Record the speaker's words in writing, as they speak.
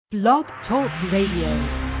Blog Talk Radio.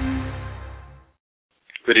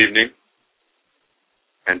 Good evening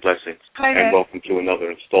and blessings. Hi there. And welcome to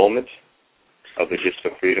another installment of the Gist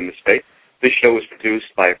of Freedom Estate. This show is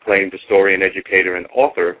produced by acclaimed historian, educator, and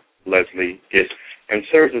author Leslie Gist and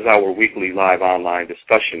serves as our weekly live online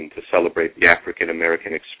discussion to celebrate the African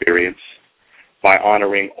American experience by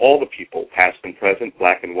honoring all the people, past and present,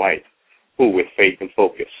 black and white, who with faith and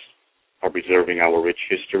focus are preserving our rich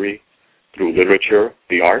history through literature,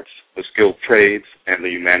 the arts, the skilled trades, and the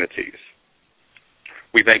humanities.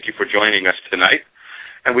 We thank you for joining us tonight,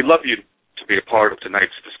 and we'd love you to be a part of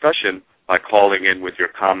tonight's discussion by calling in with your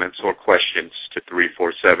comments or questions to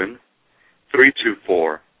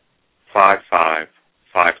 347-324-5552.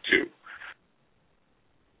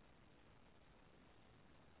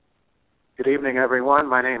 Good evening, everyone.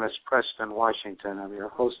 My name is Preston Washington. I'm your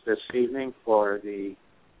host this evening for the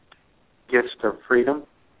Gist of Freedom.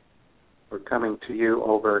 We're coming to you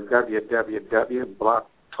over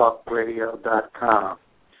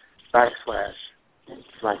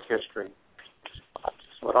www.blogtalkradio.com/Black History. I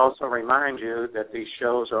would also remind you that these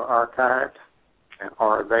shows are archived and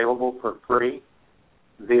are available for free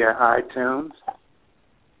via iTunes.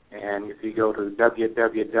 And if you go to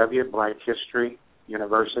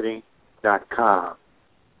www.blackhistoryuniversity.com.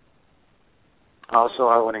 Also,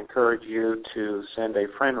 I would encourage you to send a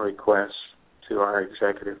friend request to our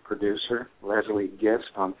executive producer, Leslie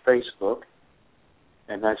Gist, on Facebook.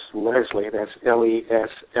 And that's Leslie, that's Lesley,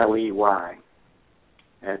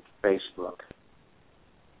 at Facebook.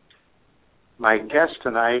 My guest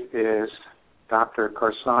tonight is Dr.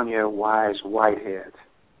 Carsania Wise Whitehead.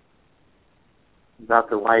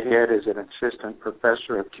 Dr. Whitehead is an assistant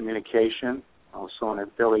professor of communication, also an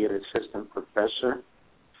affiliate assistant professor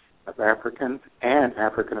of African and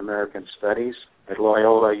African American Studies at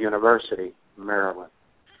Loyola University, Maryland.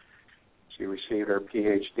 She received her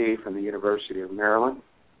PhD from the University of Maryland.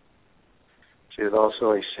 She is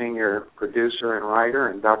also a senior producer and writer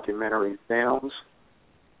in documentary films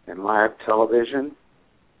and live television.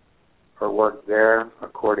 Her work there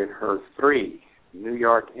accorded her 3 New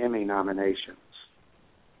York Emmy nominations.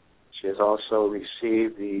 She has also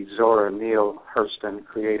received the Zora Neale Hurston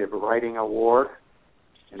Creative Writing Award,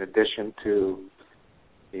 in addition to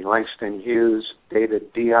the Langston Hughes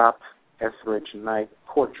David Diop Etheridge Knight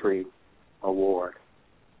Poetry Award.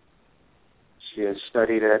 She has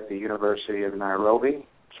studied at the University of Nairobi,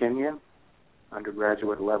 Kenya,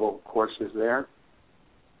 undergraduate level courses there.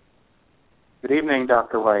 Good evening,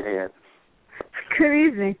 Dr. Whitehead. Good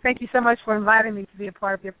evening. Thank you so much for inviting me to be a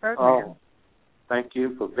part of your program. Oh, thank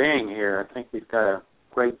you for being here. I think we've got a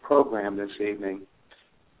great program this evening.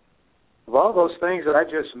 Of all those things that I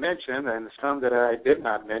just mentioned and some that I did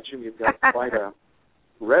not mention, you've got quite a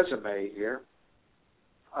resume here.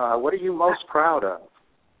 What are you most proud of?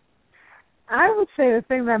 I would say the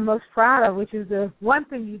thing that I'm most proud of, which is the one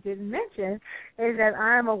thing you didn't mention, is that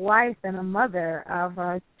I'm a wife and a mother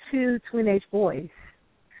of 2 teenage boys.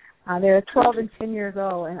 They're 12 and 10 years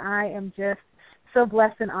old, and I am just so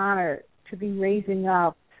blessed and honored to be raising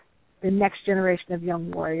up the next generation of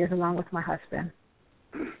young warriors along with my husband.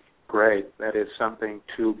 Great. That is something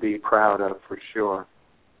to be proud of for sure.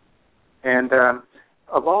 And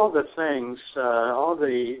of all the things, all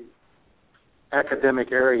the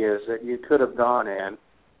academic areas that you could have gone in,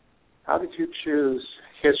 how did you choose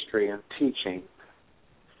history and teaching?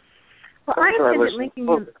 Well, I attended Lincoln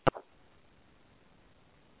University.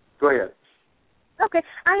 Go ahead. Okay.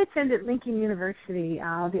 I attended Lincoln University,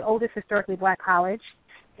 the oldest historically black college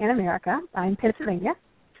in America, in Pennsylvania.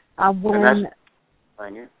 Pennsylvania,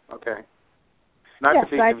 okay. Not yes,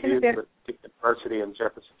 to be confused with the University in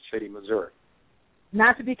Jefferson City, Missouri.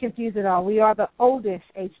 Not to be confused at all. We are the oldest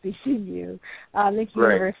HBCU, Lincoln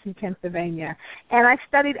University, Pennsylvania. And I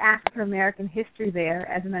studied African American history there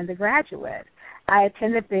as an undergraduate. I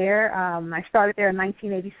attended there. I started there in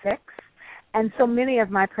 1986. And so many of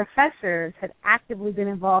my professors had actively been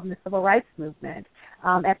involved in the civil rights movement.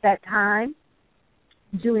 At that time,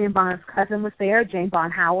 Julian Bond's cousin was there, Jane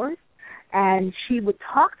Bond Howard, and she would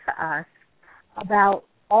talk to us about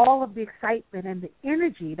all of the excitement and the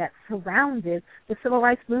energy that surrounded the civil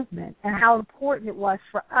rights movement and how important it was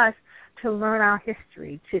for us to learn our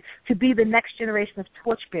history, to be the next generation of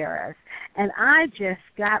torchbearers. And I just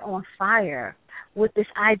got on fire with this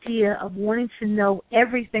idea of wanting to know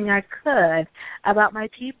everything I could about my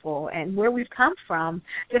people and where we've come from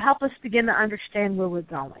to help us begin to understand where we're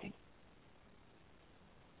going.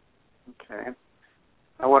 Okay.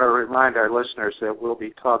 I want to remind our listeners that we'll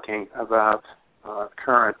be talking about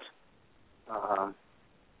current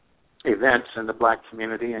events in the black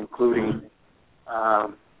community, including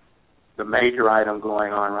the the major item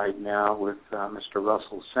going on right now with Mr.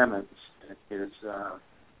 Russell Simmons, his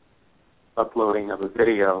uploading of a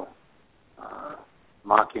video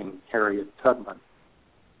mocking Harriet Tubman.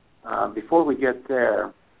 Before we get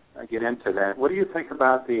there, get into that, what do you think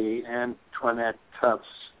about the Antoinette Tufts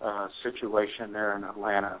situation there in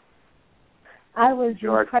Atlanta? I was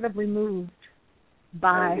incredibly moved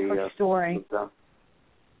by her story.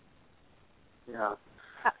 Yeah.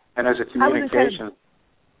 And as a communication...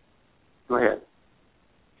 Go ahead.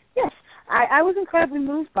 Yes, I was incredibly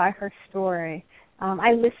moved by her story.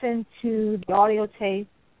 I listened to the audio tape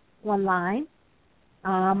online.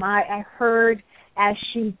 I heard as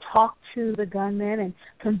she talked to the gunman and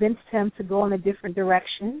convinced him to go in a different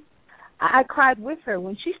direction. I cried with her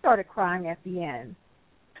when she started crying at the end,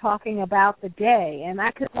 talking about the day, and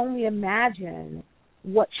I could only imagine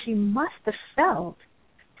what she must have felt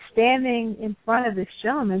standing in front of this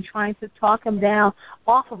gentleman trying to talk him down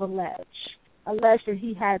off of a ledge that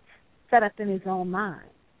he had set up in his own mind.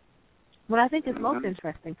 What I think is most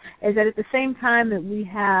interesting is that at the same time that we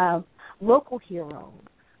have local heroes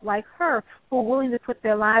like her who are willing to put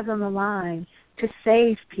their lives on the line to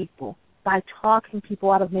save people by talking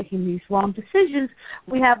people out of making these wrong decisions,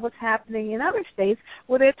 we have what's happening in other states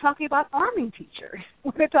where they're talking about arming teachers,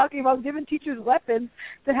 where they're talking about giving teachers weapons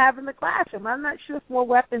to have in the classroom. I'm not sure if more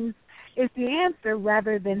weapons is the answer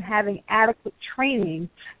rather than having adequate training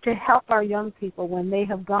to help our young people when they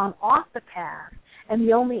have gone off the path and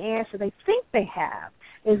the only answer they think they have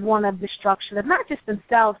is one of destruction of not just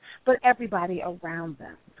themselves but everybody around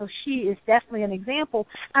them. So she is definitely an example,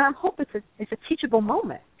 and I hope it's a teachable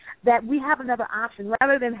moment, that we have another option.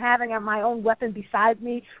 Rather than having my own weapon beside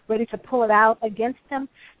me, ready to pull it out against him,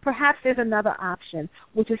 perhaps there's another option,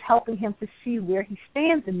 which is helping him to see where he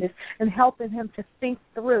stands in this and helping him to think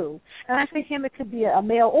through. And I say him, it could be a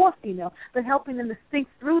male or female, but helping them to think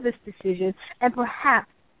through this decision and perhaps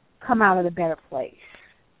come out at a better place.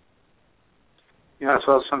 Yeah,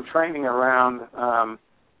 so some training around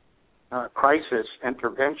crisis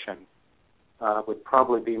intervention would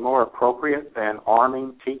probably be more appropriate than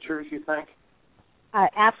arming teachers, you think? I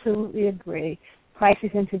absolutely agree.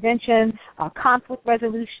 Crisis intervention, conflict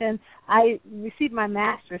resolution. I received my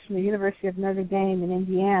master's from the University of Notre Dame in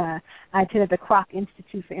Indiana. I attended the Kroc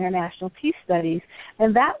Institute for International Peace Studies,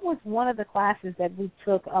 and that was one of the classes that we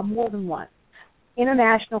took more than once.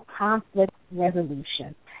 International conflict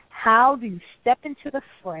resolution. How do you step into the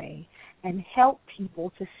fray and help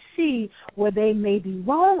people to see where they may be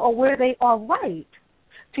wrong or where they are right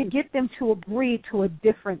to get them to agree to a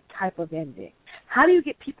different type of ending? How do you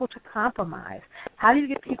get people to compromise? How do you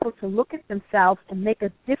get people to look at themselves and make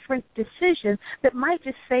a different decision that might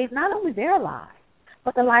just save not only their lives,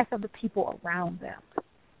 but the life of the people around them?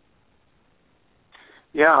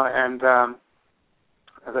 Yeah, and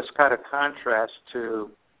that's kind of contrast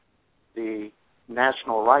to the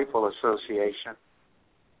National Rifle Association,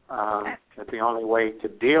 that the only way to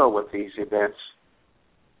deal with these events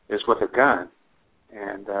is with a gun.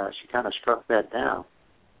 And she kind of struck that down.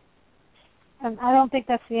 And I don't think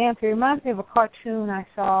that's the answer. It reminds me of a cartoon I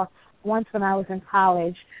saw once when I was in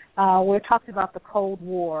college where it talked about the Cold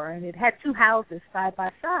War. And it had two houses side by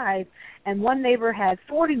side, and one neighbor had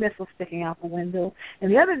 40 missiles sticking out the window,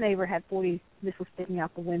 and the other neighbor had 40 missiles sticking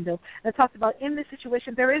out the window. And it talked about in this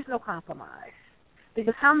situation there is no compromise.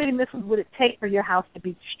 Because how many missiles would it take for your house to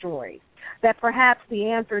be destroyed? That perhaps the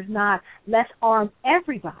answer is not let's arm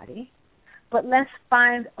everybody, but let's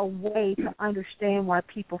find a way to understand why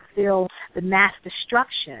people feel the mass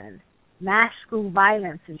destruction, mass school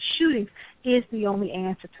violence, and shootings is the only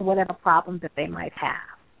answer to whatever problem that they might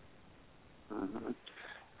have. Mm-hmm.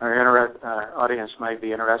 Our audience might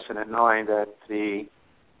be interested in knowing that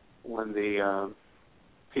when the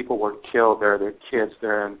people were killed there, the kids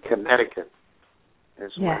there in Connecticut,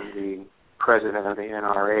 is when the president of the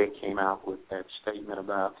NRA came out with that statement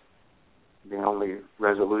about the only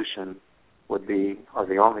resolution would be, or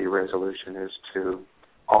the only resolution is to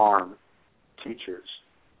arm teachers.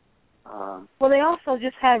 Well, they also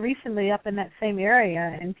just had recently up in that same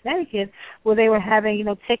area in Connecticut where they were having,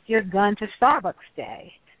 take your gun to Starbucks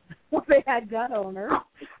Day, where they had gun owners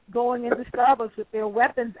going into Starbucks with their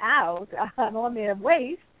weapons out on their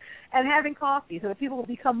waist and having coffee so that people will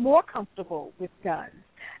become more comfortable with guns.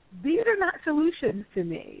 These are not solutions to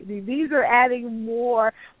me. These are adding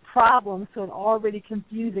more problems to an already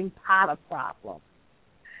confusing pot of problems.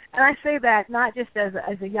 And I say that not just as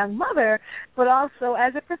a young mother, but also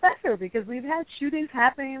as a professor, because we've had shootings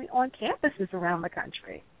happening on campuses around the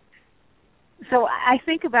country. So I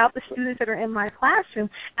think about the students that are in my classroom,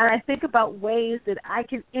 and I think about ways that I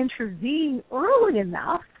can intervene early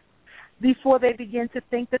enough before they begin to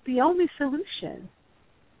think that the only solution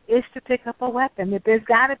is to pick up a weapon, that there's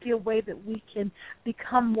got to be a way that we can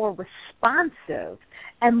become more responsive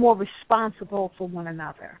and more responsible for one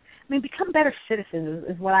another. I mean, become better citizens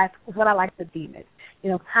is what I like to deem it. You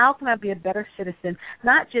know, how can I be a better citizen,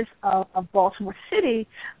 not just of Baltimore City,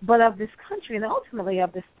 but of this country and ultimately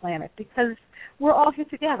of this planet, because we're all here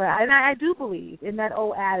together. And I do believe in that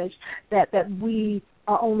old adage that we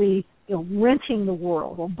are only, you know, renting the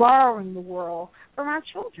world or borrowing the world from our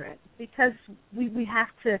children, because we have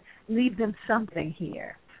to leave them something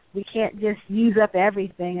here. We can't just use up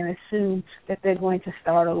everything and assume that they're going to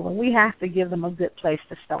start over. We have to give them a good place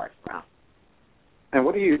to start from. And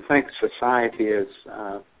what do you think society is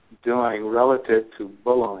doing relative to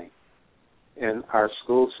bullying in our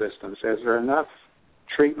school systems? Is there enough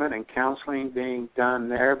treatment and counseling being done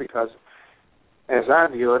there? Because as I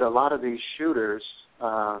view it, a lot of these shooters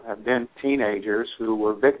have been teenagers who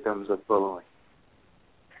were victims of bullying.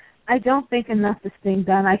 I don't think enough is being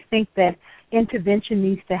done. I think that intervention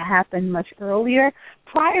needs to happen much earlier.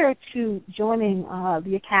 Prior to joining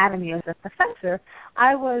the academy as a professor,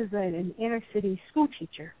 I was an inner-city school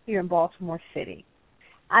teacher here in Baltimore City.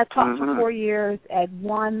 I taught for 4 years at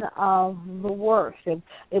one of the worst.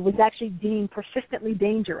 It was actually deemed persistently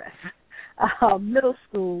dangerous middle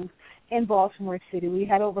schools in Baltimore City. We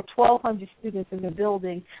had over 1,200 students in the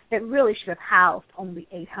building that really should have housed only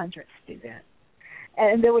 800 students.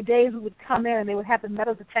 And there were days we would come in and they would have the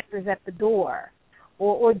metal detectors at the door,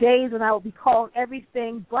 or days when I would be called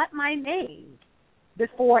everything but my name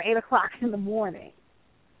before 8 o'clock in the morning.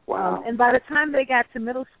 Wow. And by the time they got to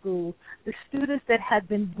middle school, the students that had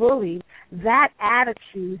been bullied, that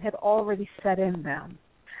attitude had already set in them.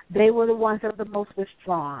 They were the ones that were the most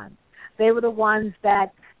withdrawn. They were the ones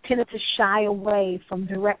that tended to shy away from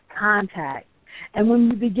direct contact. And when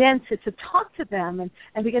you begin to talk to them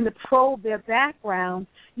and begin to probe their background,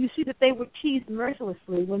 you see that they were teased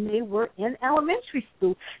mercilessly when they were in elementary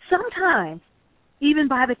school, sometimes even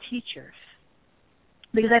by the teachers.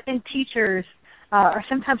 Because I think teachers are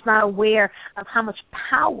sometimes not aware of how much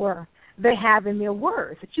power they have in their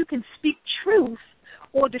words, that you can speak truth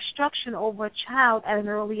or destruction over a child at an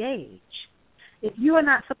early age. If you are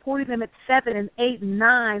not supporting them at 7 and 8 and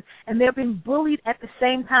 9, and they're being bullied at the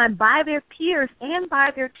same time by their peers and by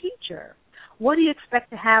their teacher, what do you expect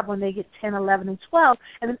to have when they get 10, 11, and 12,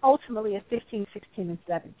 and then ultimately at 15, 16, and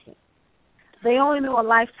 17? They only know a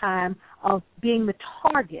lifetime of being the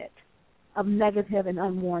target of negative and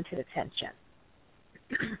unwarranted attention.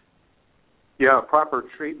 Yeah, proper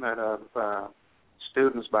treatment of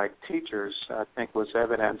students by teachers, I think, was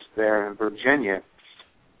evidenced there in Virginia.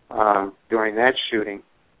 During that shooting,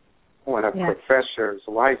 when a professor's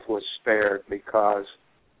life was spared because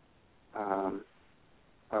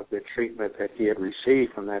of the treatment that he had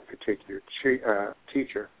received from that particular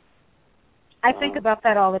teacher. I think about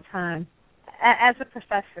that all the time. As a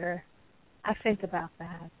professor, I think about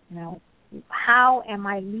that. You know, how am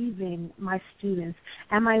I leaving my students?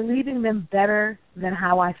 Am I leaving them better than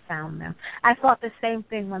how I found them? I thought the same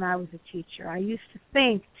thing when I was a teacher. I used to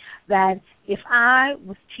think that if I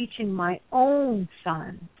was teaching my own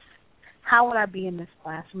sons, how would I be in this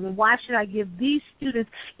classroom? And why should I give these students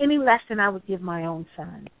any less than I would give my own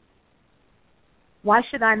son? Why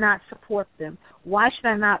should I not support them? Why should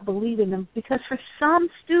I not believe in them? Because for some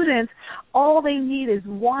students, all they need is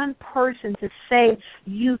one person to say,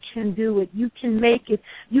 you can do it, you can make it,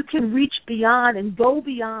 you can reach beyond and go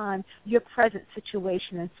beyond your present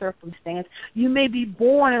situation and circumstance. You may be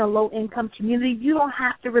born in a low-income community. You don't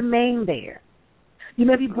have to remain there. You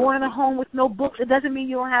may be born in a home with no books. It doesn't mean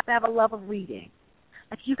you don't have to have a love of reading.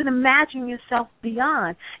 Like, you can imagine yourself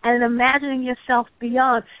beyond. And in imagining yourself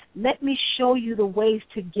beyond, let me show you the ways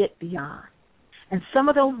to get beyond. And some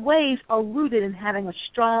of those ways are rooted in having a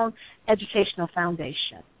strong educational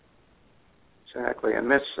foundation. Exactly. And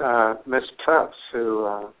Miss Tufts,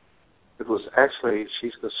 who it was actually,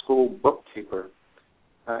 she's the school bookkeeper,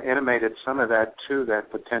 intimated some of that to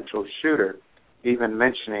that potential shooter, even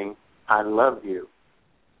mentioning, I love you.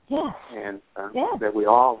 Yes. And that we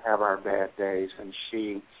all have our bad days, and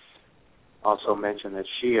she also mentioned that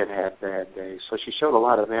she had bad days. So she showed a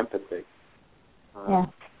lot of empathy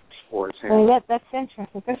towards him. Well, that's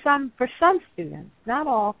interesting. For some students, not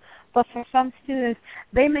all, but for some students,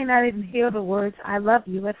 they may not even hear the words, I love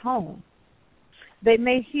you at home. They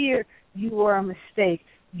may hear, you were a mistake,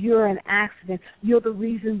 you're an accident, you're the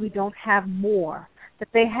reason we don't have more. That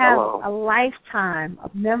they have a lifetime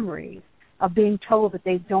of memories of being told that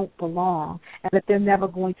they don't belong and that they're never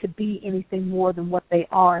going to be anything more than what they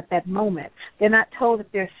are at that moment. They're not told that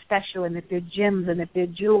they're special and that they're gems and that they're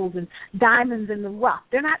jewels and diamonds in the rough.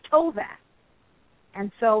 They're not told that.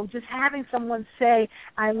 And so just having someone say,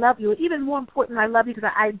 I love you, even more important, I love you, because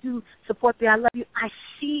I do support the I love you, I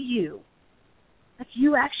see you. Like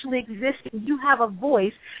you actually exist, and you have a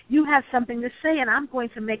voice, you have something to say, and I'm going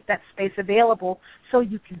to make that space available so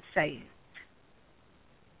you can say it.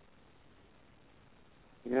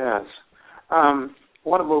 Yes. I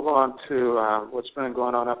want to move on to what's been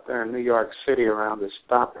going on up there in New York City around the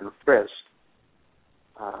stop and frisk.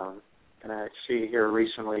 And I see here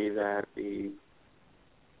recently that the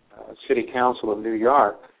City Council of New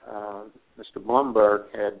York, Mr. Bloomberg,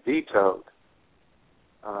 had vetoed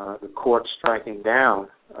the court striking down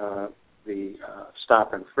the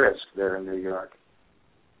stop and frisk there in New York.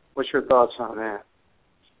 What's your thoughts on that?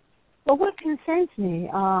 Well, what concerns me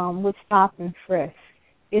with stop and frisk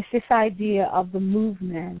is this idea of the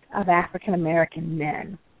movement of African-American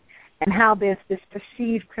men and how there's this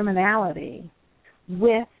perceived criminality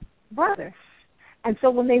with brothers. And so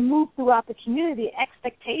when they move throughout the community, the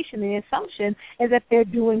expectation, the assumption is that they're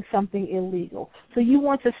doing something illegal. So you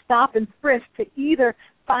want to stop and frisk to either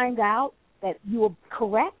find out that you are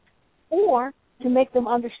correct or to make them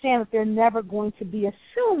understand that they're never going to be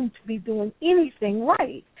assumed to be doing anything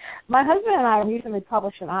right. My husband and I recently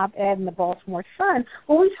published an op-ed in the Baltimore Sun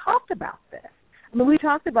where we talked about this. I mean, we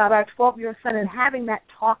talked about our 12-year-old son and having that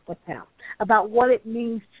talk with him about what it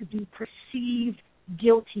means to be perceived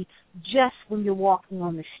guilty just when you're walking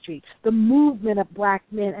on the street, the movement of black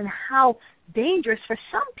men and how dangerous for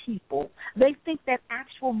some people they think that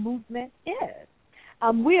actual movement is.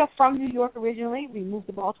 We are from New York originally. We moved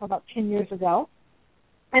to Baltimore about 10 years ago.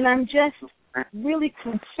 And I'm just really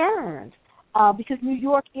concerned because New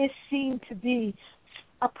York is seen to be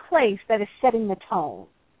a place that is setting the tone.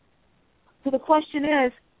 So the question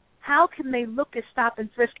is, how can they look at stop and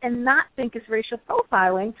frisk and not think it's racial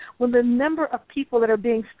profiling when the number of people that are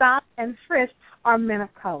being stopped and frisked are men of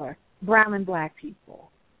color, brown and black people?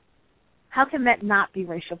 How can that not be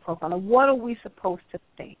racial profiling? What are we supposed to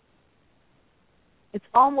think? It's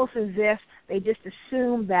almost as if they just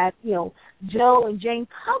assume that, Joe and Jane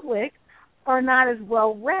Public are not as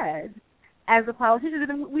well read as the politicians.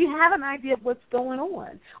 We have an idea of what's going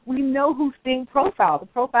on. We know who's being profiled. The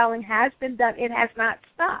profiling has been done. It has not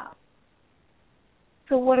stopped.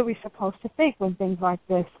 So what are we supposed to think when things like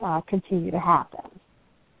this continue to happen?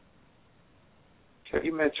 So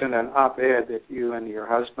you mentioned an op-ed that you and your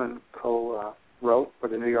husband co-wrote for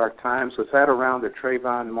the New York Times. Was that around the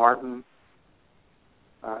Trayvon Martin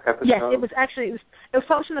episode? Yes, it was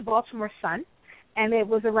published in the Baltimore Sun, and it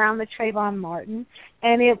was around the Trayvon Martin,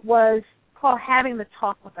 and it was called Having the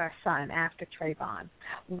Talk with Our Son After Trayvon.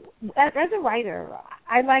 As a writer,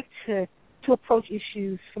 I like to approach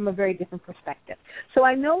issues from a very different perspective. So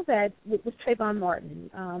I know that with Trayvon Martin,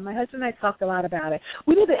 my husband and I talked a lot about it.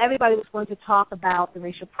 We knew that everybody was going to talk about the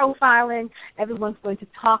racial profiling. Everyone's going to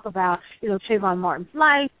talk about, Trayvon Martin's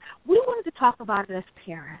life. We wanted to talk about it as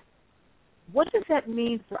parents. What does that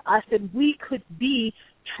mean for us that we could be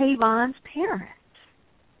Trayvon's parents?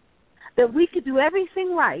 That we could do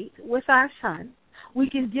everything right with our son. We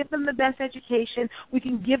can give them the best education. We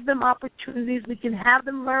can give them opportunities. We can have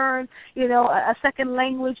them learn, a second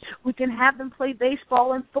language. We can have them play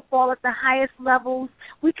baseball and football at the highest levels.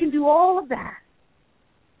 We can do all of that.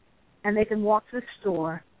 And they can walk to the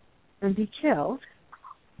store and be killed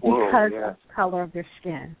because of the color of their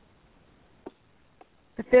skin.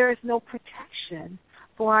 That there is no protection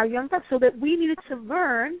for our young people, so that we needed to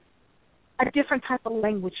learn a different type of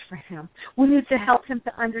language for him. We need to help him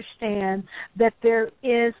to understand that there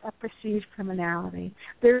is a perceived criminality.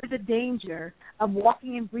 There is a danger of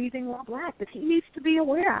walking and breathing while black that he needs to be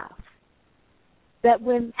aware of. That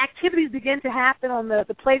when activities begin to happen on the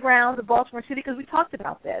playgrounds of Baltimore City, because we talked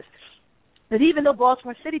about this, that even though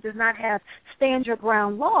Baltimore City does not have stand your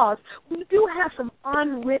ground laws, we do have some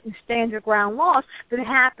unwritten stand your ground laws that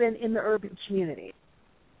happen in the urban community.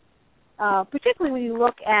 Particularly when you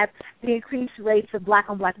look at the increased rates of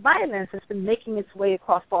black-on-black violence that's been making its way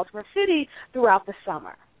across Baltimore City throughout the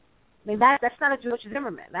summer. I mean, that's not a George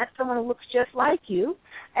Zimmerman. That's someone who looks just like you,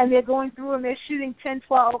 and they're going through and they're shooting 10,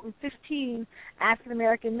 12, and 15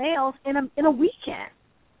 African-American males in a weekend.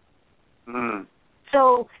 Mm.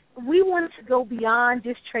 So we wanted to go beyond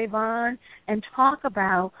just Trayvon and talk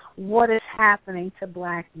about what is happening to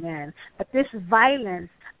black men, that this violence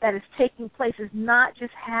that is taking place is not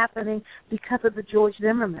just happening because of the George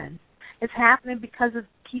Zimmerman. It's happening because of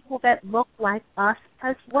people that look like us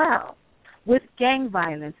as well. with gang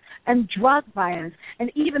violence and drug violence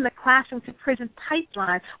and even the classroom to prison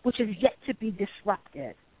pipeline, which is yet to be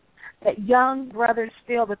disrupted. That young brothers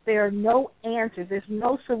feel that there are no answers, there's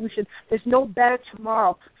no solution, there's no better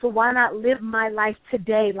tomorrow, so why not live my life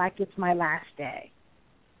today like it's my last day?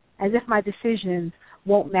 As if my decisions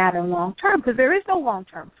won't matter long term, because there is no long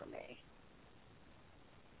term for me.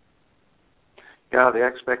 Yeah, the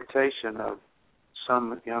expectation of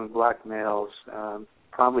some young black males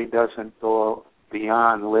probably doesn't go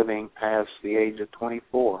beyond living past the age of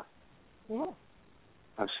 24. Yeah.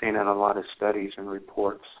 I've seen in a lot of studies and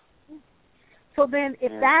reports. So then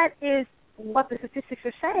if that is what the statistics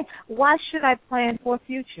are saying, why should I plan for a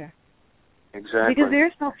future? Exactly. Because there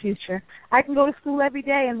is no future. I can go to school every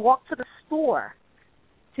day and walk to the store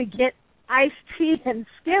to get iced tea and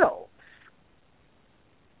Skittles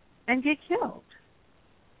and get killed.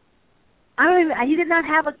 He did not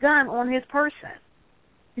have a gun on his person.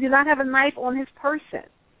 He did not have a knife on his person.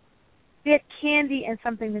 He had candy and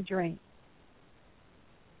something to drink.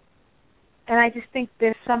 And I just think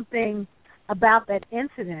there's something about that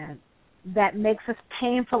incident that makes us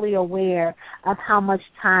painfully aware of how much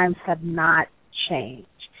times have not changed.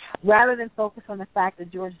 Rather than focus on the fact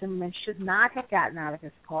that George Zimmerman should not have gotten out of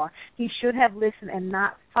his car, he should have listened and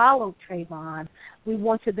not followed Trayvon, we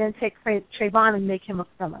want to then take Trayvon and make him a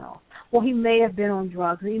criminal. Well, he may have been on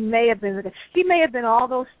drugs. He may have been all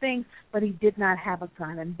those things, but he did not have a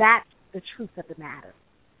gun, and that's the truth of the matter.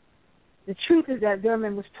 The truth is that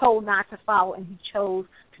Zimmerman was told not to follow, and he chose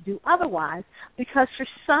to do otherwise because for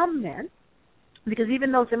some men, because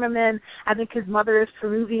even though Zimmerman, I think his mother is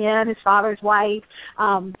Peruvian, his father is white,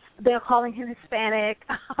 they're calling him Hispanic.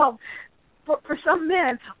 For some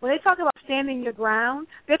men, when they talk about standing your ground,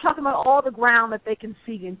 they're talking about all the ground that they can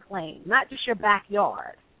see and claim, not just your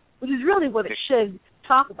backyard, which is really what it should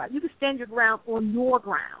talk about. You can stand your ground on your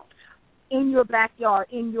ground, in your backyard,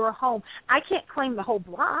 in your home. I can't claim the whole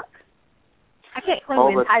block. I can't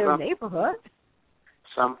claim the entire neighborhood.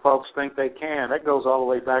 Some folks think they can. That goes all the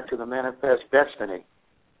way back to the manifest destiny.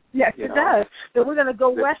 Yes, it does. That we're going to go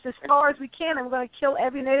west as far as we can, and we're going to kill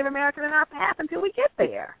every Native American in our path until we get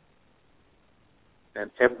there.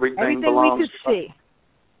 And everything belongs we could see.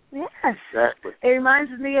 Yes. Exactly. It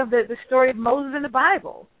reminds me of the story of Moses in the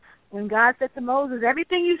Bible. When God said to Moses,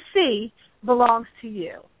 everything you see belongs to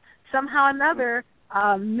you. Somehow or another,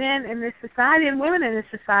 men in this society and women in this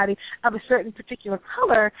society of a certain particular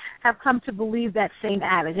color have come to believe that same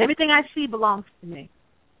adage. Everything I see belongs to me.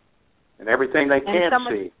 And everything they can't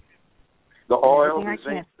see. The oil, the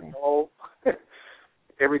zinc, the gold,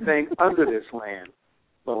 everything under this land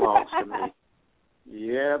belongs to me.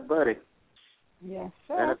 Yeah, buddy. Yes,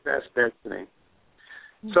 sir. Manifest destiny.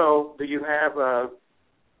 So, do you have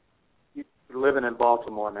you're living in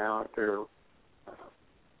Baltimore now after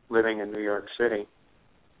living in New York City,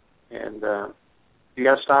 and you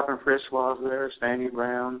got stop and frisk laws there, stand your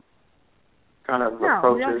ground kind of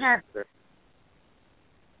approaches?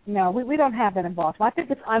 We don't have that in Baltimore. I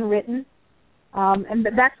think it's unwritten, and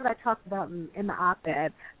that's what I talked about in the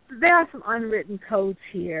op-ed. There are some unwritten codes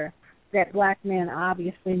here that black men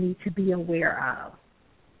obviously need to be aware of.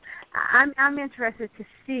 I'm interested to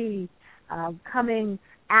see coming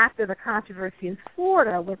after the controversy in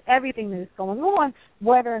Florida with everything that is going on,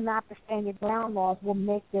 whether or not the stand your ground laws will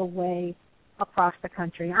make their way across the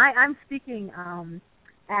country. I'm speaking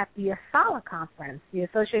at the ASALA conference, the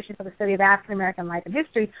Association for the Study of African American Life and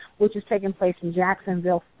History, which is taking place in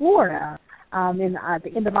Jacksonville, Florida, in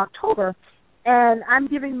the end of October, and I'm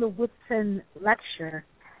giving the Woodson lecture,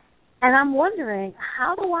 and I'm wondering,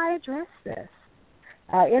 how do I address this?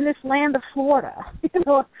 In this land of Florida,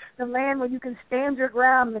 the land where you can stand your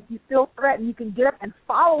ground, and if you feel threatened, you can get up and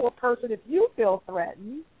follow a person if you feel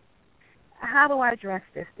threatened. How do I address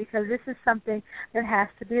this? Because this is something that has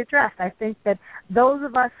to be addressed. I think that those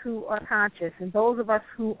of us who are conscious and those of us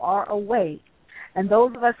who are awake and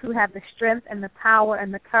those of us who have the strength and the power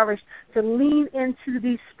and the courage to lean into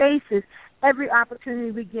these spaces, every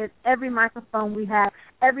opportunity we get, every microphone we have,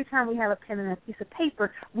 every time we have a pen and a piece of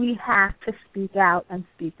paper, we have to speak out and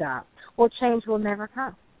speak up, or change will never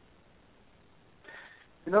come.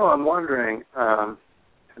 I'm wondering, and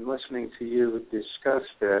listening to you discuss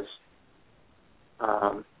this,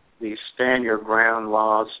 these stand your ground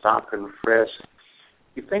laws, stop and frisk,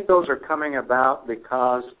 you think those are coming about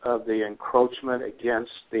because of the encroachment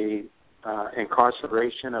against the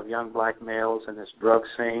incarceration of young black males in this drug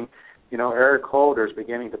scene? Eric Holder is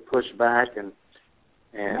beginning to push back and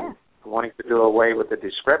wanting to do away with the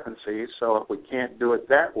discrepancies. So if we can't do it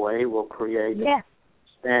that way, we'll create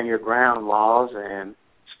stand your ground laws and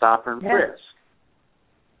stop and frisk.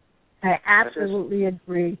 I absolutely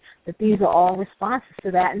agree that these are all responses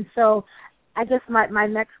to that. And so I guess my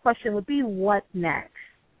next question would be, what next?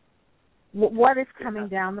 What is coming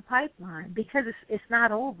down the pipeline? Because it's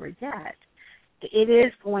not over yet. It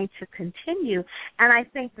is going to continue. And I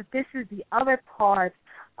think that this is the other part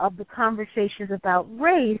of the conversations about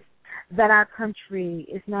race that our country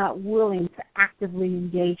is not willing to actively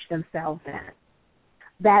engage themselves in.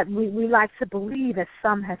 That we like to believe, as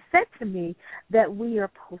some have said to me, that we are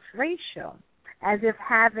post-racial, as if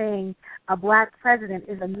having a black president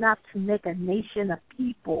is enough to make a nation of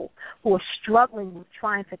people who are struggling with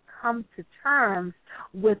trying to come to terms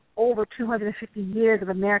with over 250 years of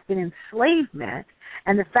American enslavement,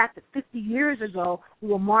 and the fact that 50 years ago we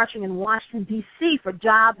were marching in Washington, D.C. for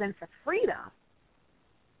jobs and for freedom,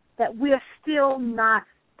 that we are still not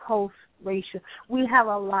post-racial. We have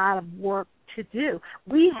a lot of work to do.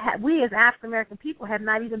 We as African American people have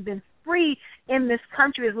not even been free in this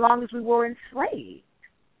country as long as we were enslaved.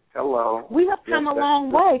 Hello. We have come a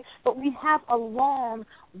long way, but we have a long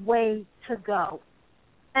way to go.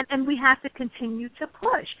 And we have to continue to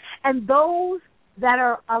push. And those that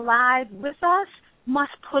are alive with us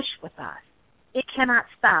must push with us. It cannot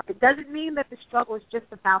stop. It doesn't mean that the struggle is just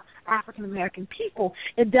about African American people.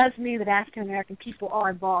 It does mean that African American people are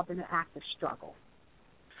involved in an active struggle.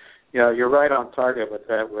 Yeah, you're right on target with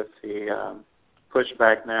that, with the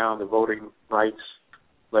pushback now, the voting rights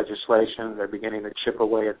legislation. They're beginning to chip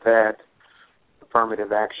away at that.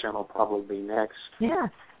 Affirmative action will probably be next. Yes.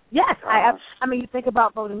 Yes. I mean, you think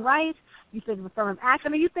about voting rights, you think of affirmative action.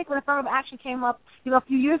 I mean, you think when affirmative action came up, a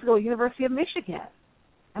few years ago at University of Michigan.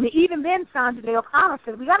 I mean, even then, Sandra Day O'Connor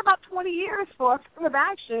said, we got about 20 years for affirmative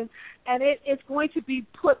action, and it's going to be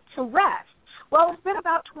put to rest. Well, it's been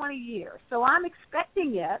about 20 years, so I'm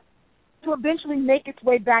expecting it to eventually make its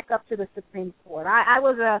way back up to the Supreme Court. I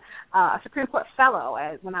was a Supreme Court fellow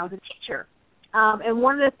when I was a teacher. And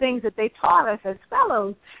one of the things that they taught us as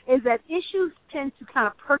fellows is that issues tend to kind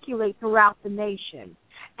of percolate throughout the nation,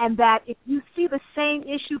 and that if you see the same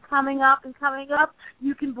issue coming up,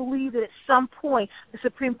 you can believe that at some point the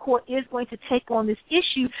Supreme Court is going to take on this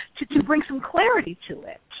issue to bring some clarity to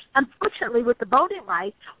it. Unfortunately, with the voting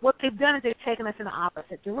rights, what they've done is they've taken us in the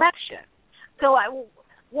opposite direction. So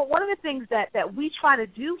one of the things that we try to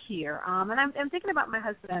do here, and I'm thinking about my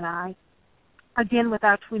husband and I, again with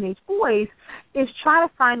our teenage boys, is try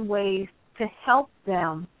to find ways to help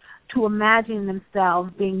them to imagine themselves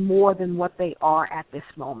being more than what they are at this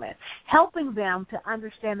moment, helping them to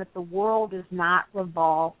understand that the world does not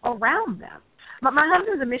revolve around them. But my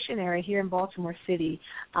husband's a missionary here in Baltimore City,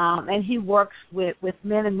 and he works with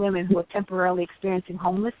men and women who are temporarily experiencing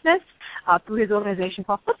homelessness through his organization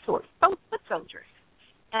called Foot Soldiers.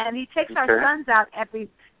 And he takes our sons out every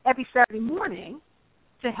Saturday morning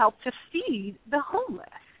to help to feed the homeless,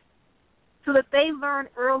 so that they learn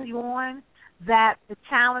early on that the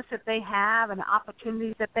talents that they have and the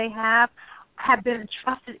opportunities that they have been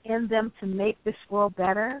entrusted in them to make this world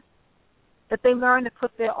better, that they learn to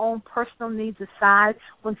put their own personal needs aside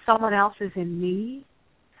when someone else is in need.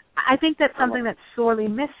 I think that's something that's sorely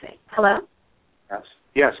missing. Hello?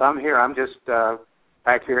 Yes, I'm here. I'm just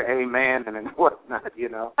back here, amen, and whatnot,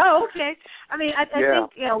 Oh, okay. I mean, I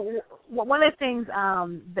think, one of the things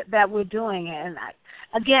that we're doing, and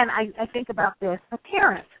I think about this, the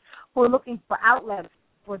parents who are looking for outlets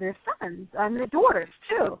for their sons and their daughters,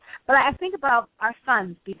 too. But I think about our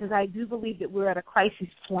sons, because I do believe that we're at a crisis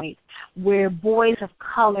point where boys of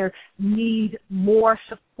color need more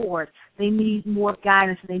support. They need more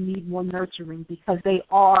guidance. They need more nurturing, because they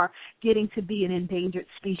are getting to be an endangered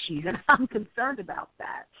species, and I'm concerned about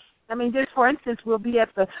that. I mean, just for instance, we'll be at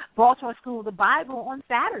the Baltimore School of the Bible on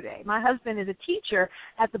Saturday. My husband is a teacher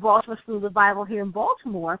at the Baltimore School of the Bible here in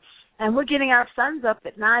Baltimore, and we're getting our sons up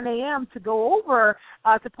at 9 a.m. to go over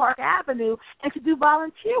to Park Avenue and to do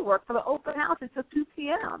volunteer work for the open house until 2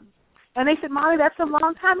 p.m. And they said, Molly, that's a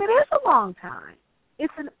long time. It is a long time.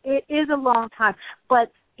 It is a long time.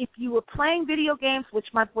 But if you were playing video games, which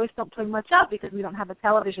my boys don't play much of because we don't have a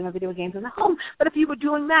television or video games in the home, but if you were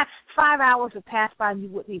doing that, 5 hours would pass by and you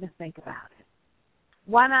wouldn't even think about it.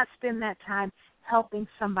 Why not spend that time helping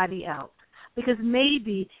somebody else? Because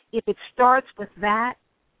maybe if it starts with that,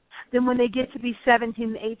 then when they get to be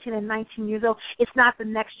 17, 18, and 19 years old, it's not the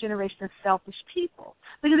next generation of selfish people.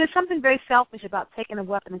 Because there's something very selfish about taking a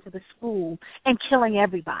weapon into the school and killing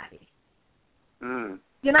everybody.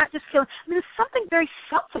 You're not just killing. I mean, there's something very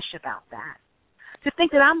selfish about that. To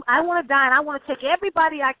think that I want to die and I want to take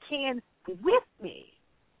everybody I can with me,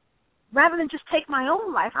 rather than just take my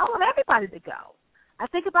own life. I want everybody to go. I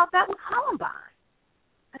think about that with Columbine.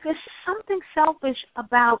 There's something selfish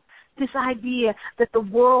about this idea that the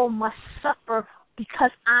world must suffer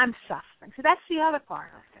because I'm suffering. So that's the other part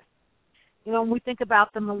of it. You know, when we think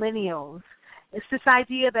about the millennials, it's this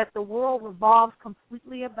idea that the world revolves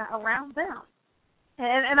completely around them.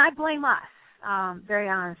 And I blame us, very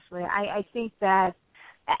honestly. I think that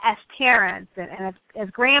as parents and as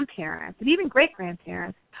grandparents and even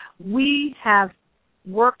great-grandparents, we have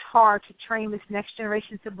worked hard to train this next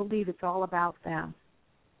generation to believe it's all about them.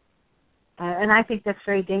 And I think that's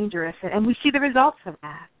very dangerous. And we see the results of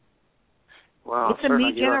that. Well, it's a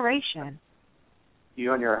me generation.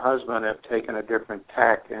 You and your husband have taken a different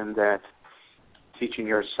tack in that teaching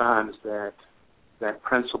your sons that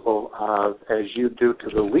principle of as you do to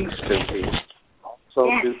the least of these, so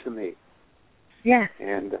do to me. Yes.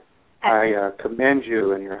 And I commend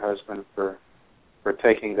you and your husband for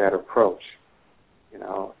taking that approach. You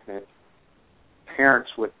know, if parents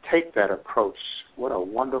would take that approach, what a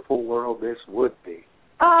wonderful world this would be.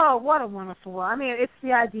 Oh, what a wonderful world. I mean, it's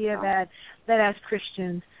the idea that as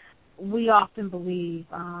Christians, we often believe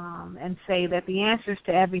and say that the answers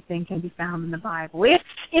to everything can be found in the Bible.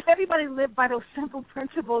 If everybody lived by those simple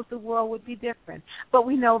principles, the world would be different. But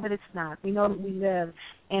we know that it's not. We know that we live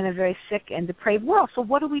in a very sick and depraved world. So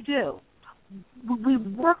what do? We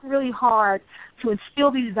work really hard to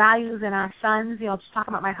instill these values in our sons, you know, just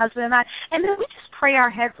talking about my husband and I, and then we just pray our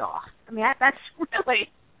heads off. I mean, that's really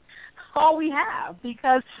all we have,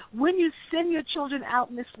 because when you send your children out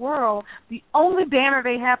in this world, the only banner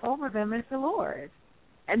they have over them is the Lord.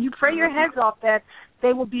 And you pray your heads off that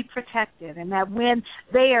they will be protected, and that when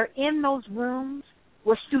they are in those rooms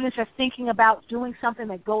where students are thinking about doing something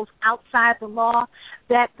that goes outside the law,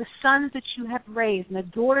 that the sons that you have raised and the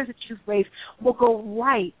daughters that you've raised will go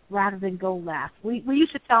right rather than go left. We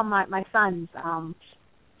used to tell my sons,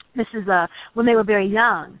 this is when they were very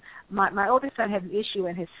young, my oldest son had an issue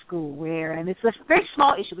in his school and it's a very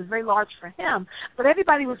small issue, it was very large for him, but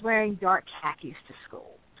everybody was wearing dark khakis to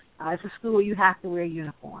school. It's a school where you have to wear a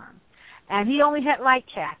uniform. And he only had light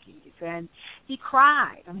khakis, and he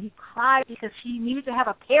cried. I mean, he cried because he needed to have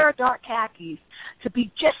a pair of dark khakis to be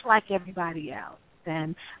just like everybody else.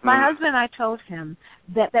 And my husband and I told him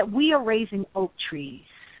that we are raising oak trees.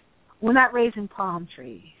 We're not raising palm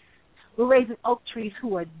trees. We're raising oak trees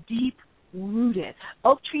who are deep-rooted.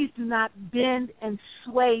 Oak trees do not bend and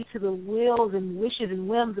sway to the wills and wishes and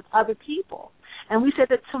whims of other people. And we said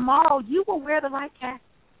that tomorrow you will wear the light khakis.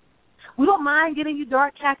 We don't mind getting you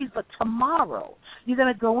dark khakis, but tomorrow you're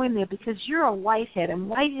going to go in there because you're a whitehead,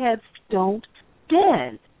 and whiteheads don't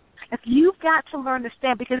bend. If you've got to learn to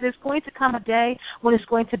stand, because there's going to come a day when it's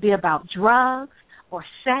going to be about drugs or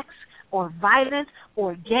sex or violence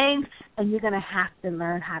or gangs, and you're going to have to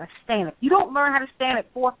learn how to stand. If you don't learn how to stand at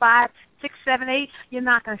 4, 5, 6, 7, 8, you're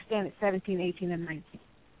not going to stand at 17, 18, and 19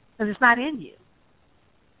 because it's not in you.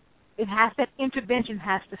 That intervention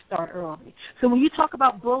has to start early. So when you talk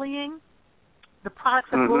about bullying, the products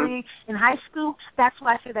of bullying in high school, that's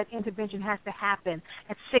why I say that intervention has to happen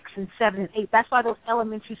at 6 and 7 and 8. That's why those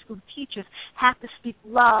elementary school teachers have to speak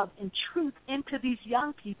love and truth into these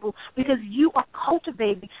young people, because you are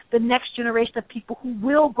cultivating the next generation of people who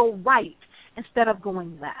will go right instead of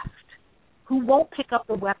going left, who won't pick up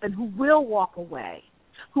the weapon, who will walk away,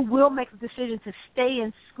 who will make the decision to stay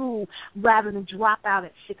in school rather than drop out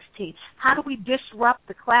at 16. How do we disrupt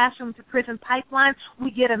the classroom to prison pipeline?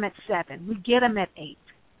 We get them at 7. We get them at 8.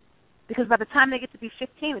 Because by the time they get to be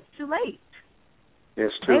 15, it's too late.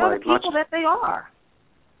 It's too late. They are the people that they are.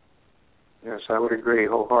 Yes, I would agree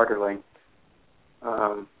wholeheartedly.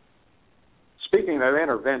 Speaking of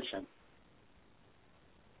intervention,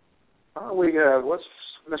 what's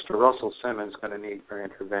Mr. Russell Simmons going to need for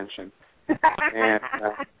intervention? And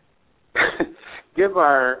give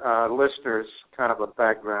our listeners kind of a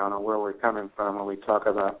background on where we're coming from when we talk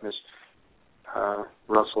about Miss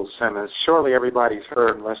Russell Simmons. Surely everybody's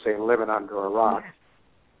heard, unless they're living under a rock.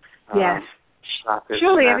 Yes.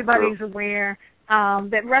 Surely everybody's aware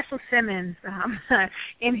that Russell Simmons,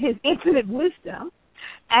 in his infinite wisdom,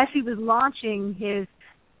 as he was launching his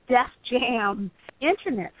Def Jam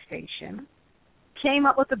internet station, came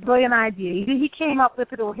up with a brilliant idea. He came up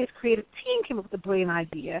with it, or his creative team came up with a brilliant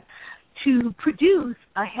idea to produce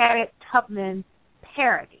a Harriet Tubman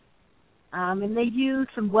parody. And they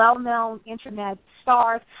used some well-known internet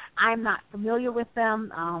stars. I'm not familiar with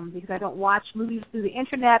them because I don't watch movies through the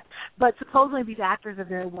internet, but supposedly these actors are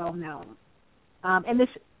very well-known. And this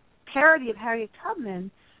parody of Harriet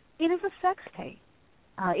Tubman, it is a sex tape.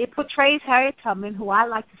 It portrays Harriet Tubman, who I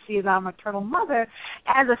like to see as our maternal mother,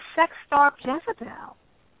 as a sex star Jezebel,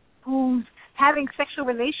 who's having sexual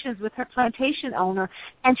relations with her plantation owner,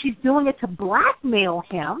 and she's doing it to blackmail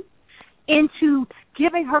him into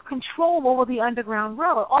giving her control over the Underground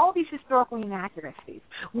Railroad. All these historical inaccuracies.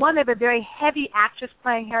 One of the very heavy actress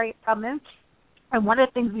playing Harriet Tubman, and one of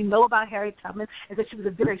the things we know about Harriet Tubman is that she was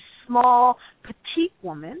a very small, petite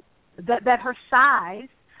woman, that her size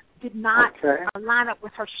did not line up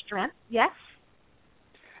with her strength. Yes?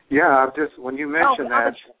 Yeah, when you mentioned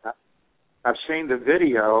that, I've seen the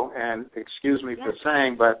video, and excuse me for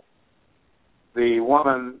saying, but the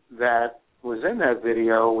woman that was in that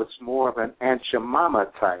video was more of an Aunt Jemima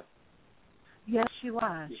type. Yes, she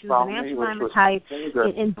was. She was an Aunt Jemima type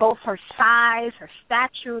in both her size, her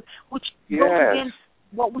stature, which goes against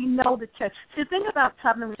what we know. The thing about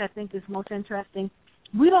Tubman, which I think is most interesting,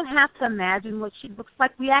 we don't have to imagine what she looks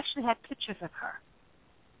like. We actually have pictures of her.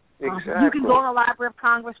 Exactly. You can go on the Library of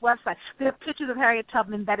Congress website. There are pictures of Harriet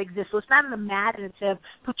Tubman that exist, so it's not an imaginative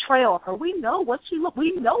portrayal of her. We know what she looked.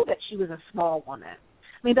 We know that she was a small woman.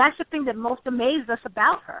 I mean, that's the thing that most amazed us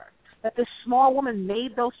about her, that this small woman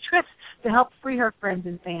made those trips to help free her friends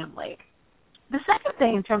and family. The second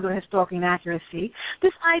thing in terms of historical inaccuracy,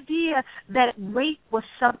 this idea that rape was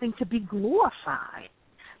something to be glorified.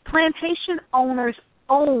 Plantation owners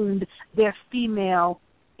owned their female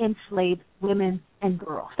enslaved women and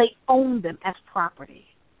girls. They owned them as property.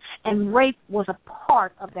 And rape was a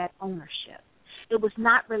part of that ownership. It was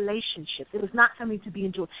not relationships. It was not something to be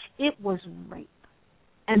enjoyed. It was rape.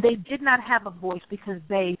 And they did not have a voice because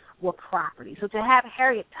they were property. So to have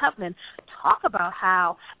Harriet Tubman talk about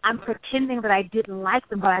how I'm pretending that I didn't like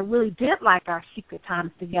them, but I really did like our secret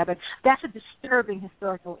times together, that's a disturbing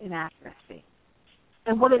historical inaccuracy.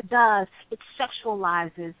 And what it does, it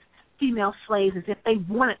sexualizes female slaves as if they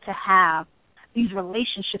wanted to have these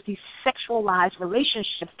relationships, these sexualized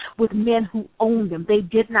relationships with men who owned them. They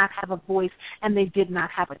did not have a voice and they did not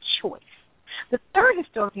have a choice. The third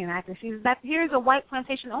historical inaccuracy is that here's a white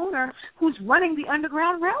plantation owner who's running the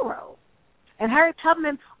Underground Railroad. And Harriet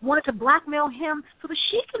Tubman wanted to blackmail him so that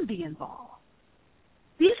she can be involved.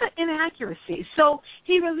 These are inaccuracies. So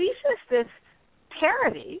he releases this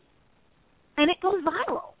parody, and it goes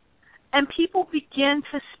viral. And people begin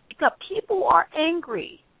to speak up. People are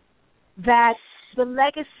angry that the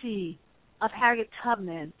legacy of Harriet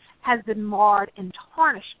Tubman has been marred and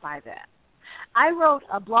tarnished by that. I wrote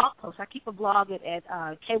a blog post. I keep a blog at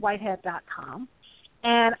kwhitehead.com,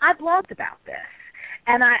 and I blogged about this.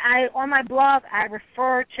 And I on my blog, I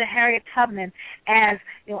refer to Harriet Tubman as,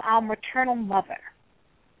 our maternal mother,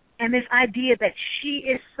 and this idea that she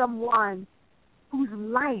is someone whose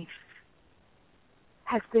life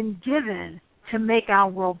has been given to make our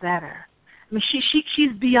world better. I mean,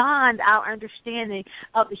 she's beyond our understanding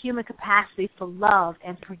of the human capacity for love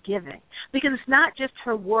and forgiving. Because it's not just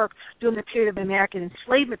her work during the period of American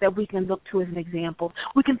enslavement that we can look to as an example.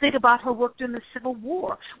 We can think about her work during the Civil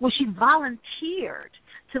War, when she volunteered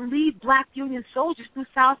to lead black Union soldiers through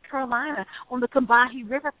South Carolina on the Combahee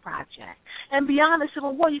River Project. And beyond the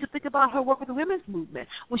Civil War, you can think about her work with the women's movement,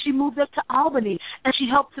 when she moved up to Albany and she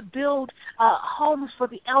helped to build homes for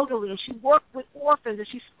the elderly, and she worked with orphans, and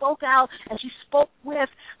she spoke out and she spoke with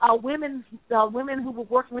women who were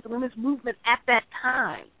working with the women's movement at that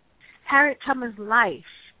time. Harriet Tubman's life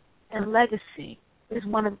and legacy is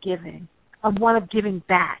one of giving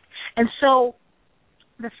back. And so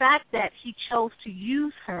the fact that he chose to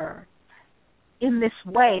use her in this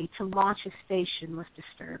way to launch his station was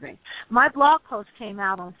disturbing. My blog post came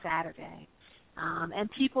out on Saturday, and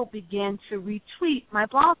people began to retweet my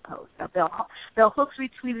blog post. Bell Hooks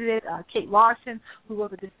retweeted it. Kate Larson, who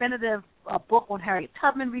wrote the definitive book on Harriet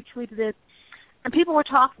Tubman, retweeted it. And people were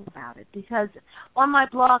talking about it because on my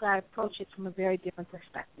blog I approach it from a very different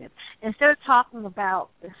perspective. Instead of talking about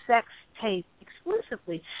the sex tape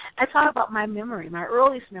exclusively, I talk about my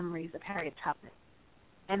earliest memories of Harriet Tubman,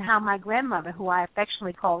 and how my grandmother, who I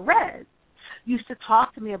affectionately call Rez, used to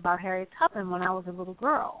talk to me about Harriet Tubman when I was a little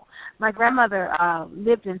girl. My grandmother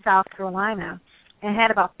lived in South Carolina and had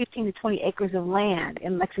about 15 to 20 acres of land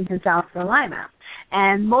in Lexington, South Carolina.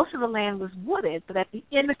 And most of the land was wooded, but at the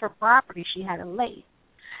end of her property, she had a lake.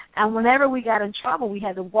 And whenever we got in trouble, we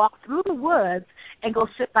had to walk through the woods and go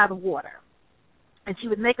sit by the water. And she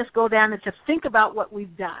would make us go down and to think about what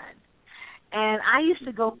we've done. And I used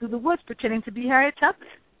to go through the woods pretending to be Harriet Tubman.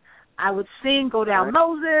 I would sing Go Down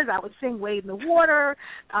Moses. I would sing Wade in the Water.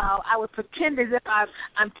 I would pretend as if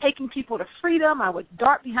I'm taking people to freedom. I would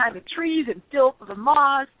dart behind the trees and feel for the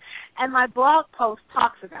moths. And my blog post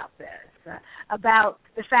talks about this, about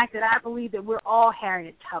the fact that I believe that we're all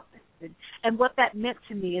Harriet Tubman and what that meant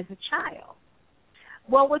to me as a child.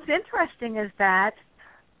 Well, what's interesting is that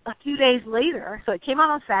a few days later, so it came out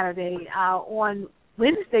on Saturday, on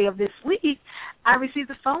Wednesday of this week, I received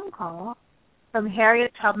a phone call from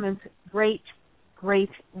Harriet Tubman's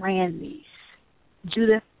great-great-grandniece,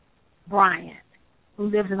 Judith Bryant, who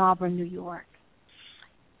lives in Auburn, New York.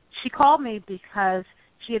 She called me because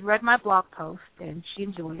she had read my blog post and she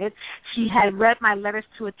enjoyed it. She had read my letters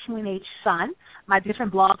to a teenage son, my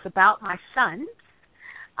different blogs about my son,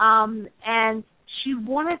 and she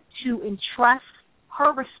wanted to entrust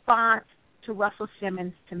her response to Russell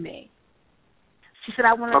Simmons to me. She said,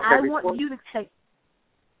 I want you to take...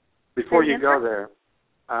 Before you go there,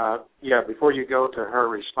 before you go to her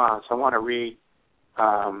response, I want to read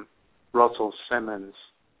Russell Simmons'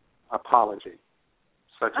 apology,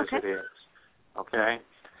 such as it is. Okay?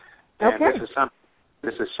 And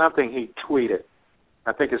this is something he tweeted.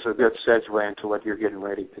 I think it's a good segue into what you're getting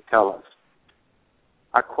ready to tell us.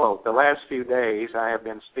 I quote, "The last few days I have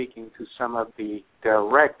been speaking to some of the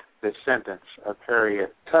direct descendants of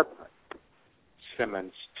Harriet Tubman,"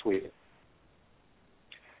 Simmons tweeted.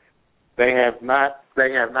 They have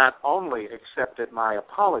not only accepted my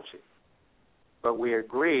apology, but we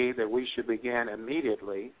agree that we should begin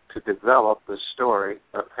immediately to develop the story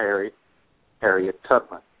of Harriet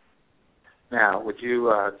Tubman. Now, would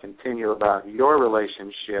you continue about your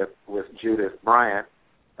relationship with Judith Bryant,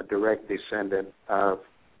 a direct descendant of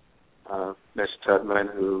Miss Tubman,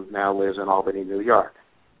 who now lives in Albany, New York?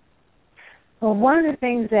 Well, one of the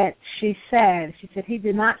things that she said, he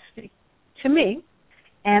did not speak to me,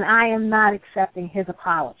 and I am not accepting his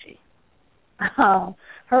apology.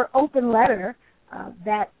 Her open letter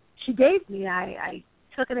that she gave me, I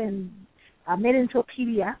took it and made it into a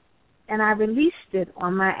PDF, and I released it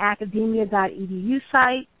on my academia.edu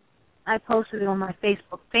site. I posted it on my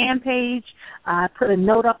Facebook fan page. I put a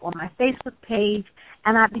note up on my Facebook page,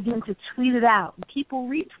 and I began to tweet it out. And people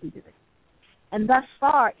retweeted it. And thus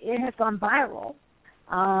far, it has gone viral,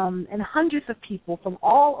 and hundreds of people from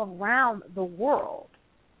all around the world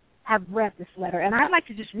have read this letter. And I'd like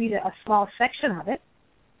to just read a small section of it.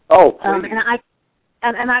 Oh, please.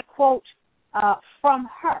 And I quote from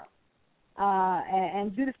her.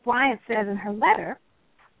 And Judith Bryant says in her letter,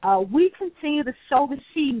 "We continue to sow the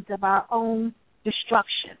seeds of our own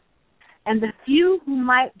destruction, and the few who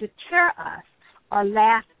might deter us are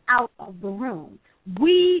laughed out of the room.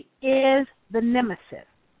 We is the nemesis,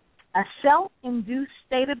 a self-induced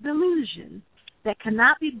state of delusion that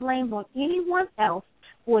cannot be blamed on anyone else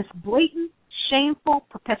for its blatant, shameful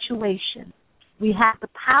perpetuation. We have the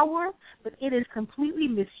power, but it is completely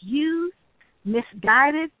misused,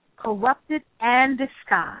 misguided, corrupted, and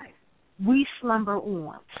disguised. We slumber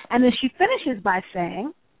on." And then she finishes by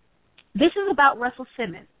saying, "This is about Russell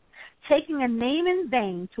Simmons, taking a name in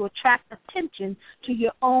vain to attract attention to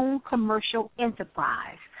your own commercial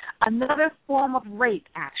enterprise. Another form of rape,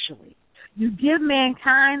 actually. You give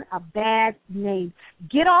mankind a bad name.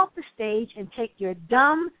 Get off the stage and take your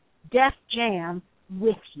dumb, deaf jam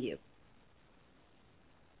with you."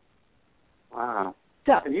 Wow.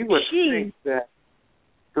 So and you would think that...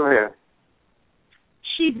 Go ahead.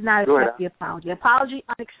 She did not accept the apology. Apology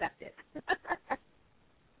unaccepted.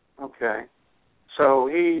 Okay. So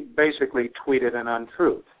he basically tweeted an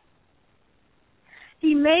untruth.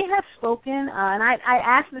 He may have spoken, and I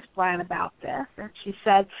asked Ms. Bryant about this, and she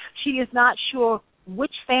said she is not sure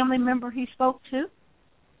which family member he spoke to,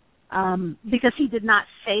 because he did not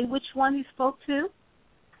say which one he spoke to.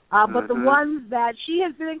 But the ones that she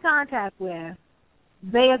has been in contact with,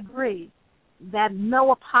 they agree that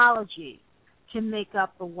no apology can make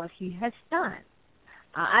up for what he has done.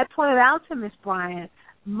 I pointed out to Ms. Bryant,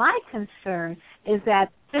 my concern is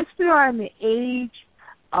that since we are in the age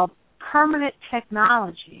of permanent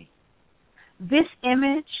technology, this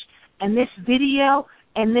image and this video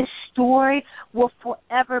and this story will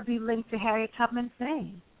forever be linked to Harriet Tubman's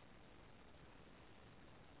name.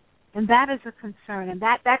 And that is a concern, and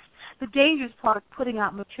that's the dangerous part of putting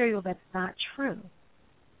out material that's not true.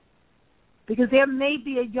 Because there may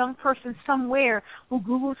be a young person somewhere who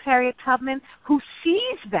Googles Harriet Tubman who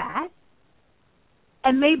sees that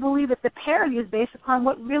and may believe that the parody is based upon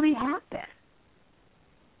what really happened.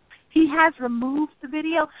 He has removed the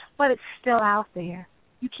video, but it's still out there.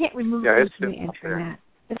 You can't remove it from the Internet.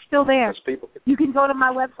 It's still there. You can go to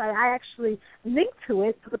my website. I actually link to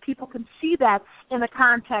it so that people can see that in the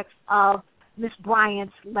context of Miss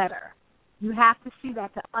Bryant's letter. You have to see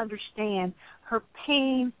that to understand her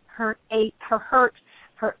pain, her hurt,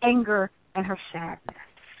 her anger, and her sadness.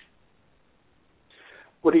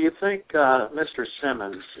 What do you think, Mr.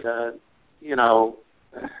 Simmons,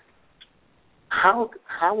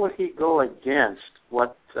 how would he go against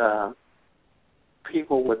what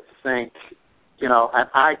people would think, an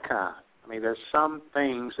icon? I mean, there's some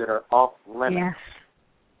things that are off limits.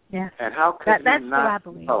 Yes. And how could he not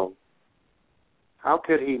know? how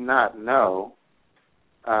could he not know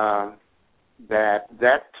that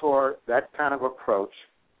kind of approach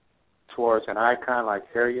towards an icon like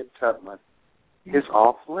Harriet Tubman is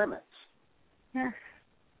off limits? Yes.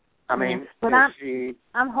 I mean, but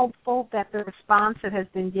I'm hopeful that the response that has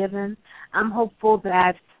been given, I'm hopeful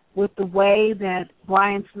that with the way that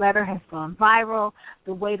Brian's letter has gone viral,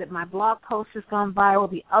 the way that my blog post has gone viral,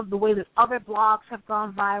 the way that other blogs have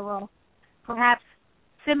gone viral, perhaps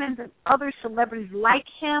Simmons and other celebrities like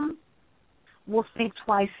him will think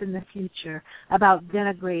twice in the future about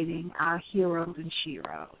denigrating our heroes and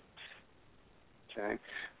sheroes. Okay.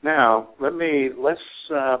 Now, let's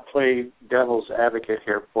play devil's advocate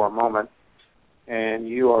here for a moment. And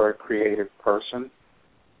you are a creative person.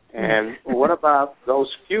 And what about those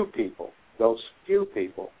few people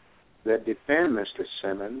that defend Mr.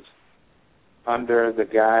 Simmons under the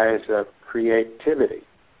guise of creativity,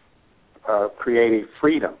 creative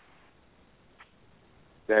freedom,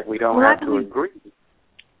 that we don't have to agree,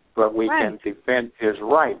 but we can defend his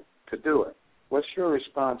right to do it? What's your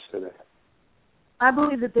response to that? I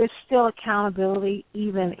believe that there's still accountability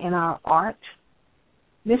even in our art.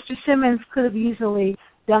 Mr. Simmons could have easily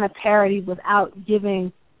done a parody without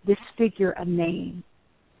giving this figure a name.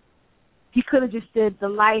 He could have just did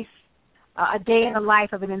a day in the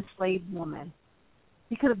life of an enslaved woman.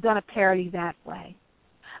 He could have done a parody that way.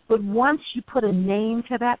 But once you put a name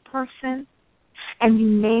to that person and you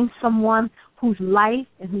name someone whose life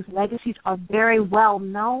and whose legacies are very well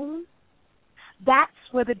known, that's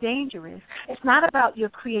where the danger is. It's not about your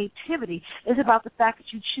creativity. It's about the fact that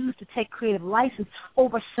you choose to take creative license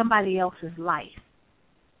over somebody else's life.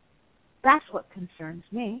 That's what concerns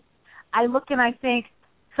me. I look and I think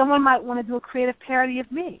someone might want to do a creative parody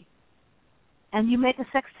of me, and you make a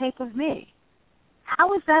sex tape of me.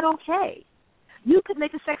 How is that okay? You could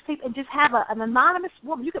make a sex tape and just have an anonymous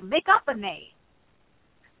woman. You could make up a name.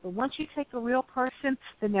 But once you take a real person,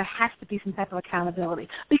 then there has to be some type of accountability.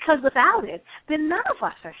 Because without it, then none of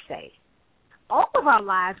us are safe. All of our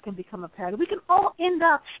lives can become a parody. We can all end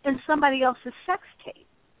up in somebody else's sex tape.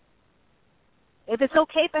 If it's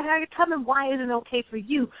okay for Harriet Tubman, why isn't it okay for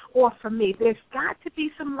you or for me? There's got to be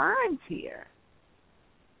some lines here,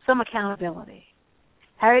 some accountability.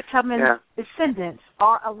 Harriet Tubman's descendants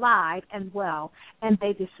are alive and well, and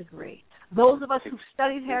they disagree. Those of us who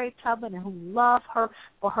studied Harriet Tubman and who love her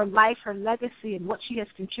for her life, her legacy, and what she has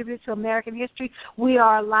contributed to American history, we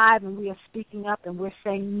are alive and we are speaking up and we're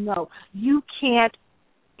saying, no, you can't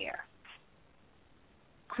care.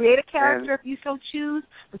 Create a character if you so choose,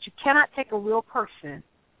 but you cannot take a real person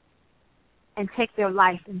and take their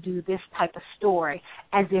life and do this type of story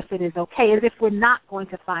as if it is okay, as if we're not going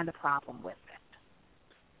to find a problem with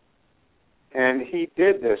it. And he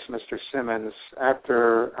did this, Mr. Simmons,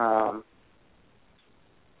 after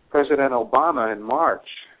President Obama in March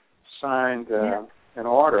signed an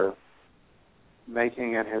order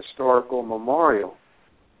making an historical memorial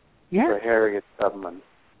for Harriet Tubman.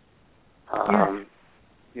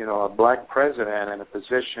 You know, a black president in a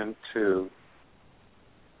position to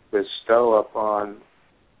bestow upon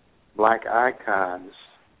black icons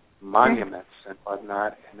monuments and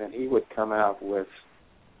whatnot, and then he would come out with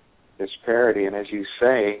this parody, and as you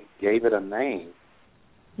say, gave it a name.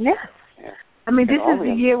 Yes. I mean, this is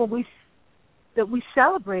the year where we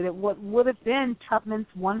celebrated what would have been Tubman's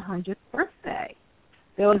 100th birthday.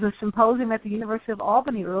 There was a symposium at the University of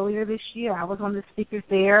Albany earlier this year. I was one of the speakers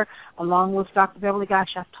there, along with Dr. Beverly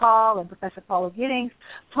Gottschalk and Professor Paula Giddings,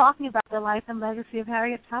 talking about the life and legacy of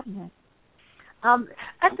Harriet Tubman.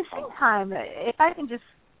 At the same time, if I can just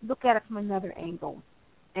look at it from another angle,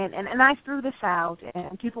 and I threw this out,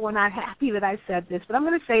 and people were not happy that I said this, but I'm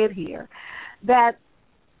going to say it here, that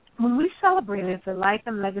when we celebrated the life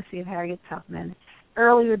and legacy of Harriet Tubman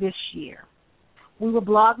earlier this year, we were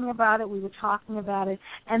blogging about it, we were talking about it,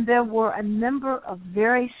 and there were a number of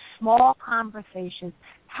very small conversations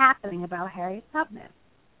happening about Harriet Tubman.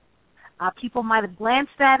 People might have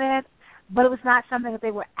glanced at it, but it was not something that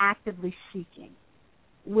they were actively seeking.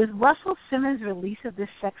 With Russell Simmons' release of this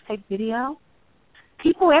sex tape video,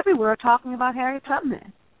 people everywhere are talking about Harriet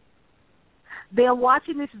Tubman. They're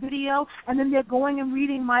watching this video, and then they're going and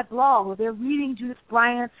reading my blog, or they're reading Judith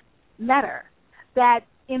Bryant's letter, that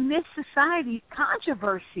in this society,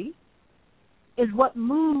 controversy is what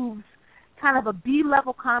moves kind of a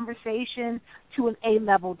B-level conversation to an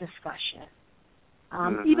A-level discussion.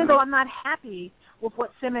 Even though I'm not happy with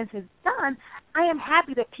what Simmons has done, I am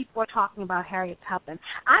happy that people are talking about Harriet Tubman.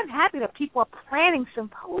 I'm happy that people are planning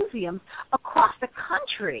symposiums across the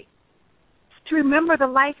country to remember the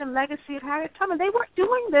life and legacy of Harriet Tubman. They weren't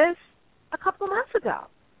doing this a couple of months ago.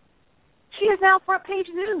 she is now front page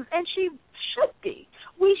news, and she should be.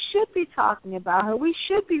 We should be talking about her. We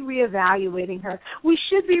should be reevaluating her. We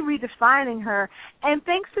should be redefining her. And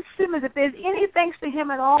thanks to Simmons, if there's any thanks to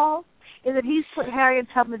him at all, is that he's put Harriet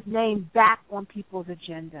Tubman's name back on people's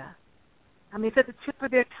agenda. I mean, it's at the tip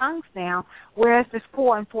of their tongues now, whereas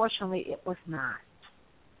before, unfortunately, it was not.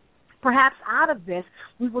 Perhaps out of this,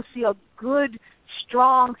 we will see a good,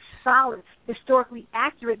 strong, solid, historically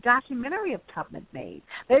accurate documentary of Tubman made.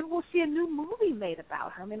 Maybe we'll see a new movie made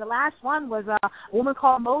about her. I mean, the last one was A Woman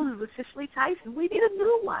Called Moses with Cicely Tyson. We need a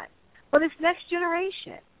new one for this next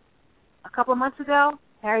generation. A couple of months ago,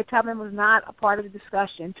 Harriet Tubman was not a part of the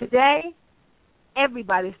discussion. Today,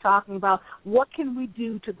 everybody's talking about what can we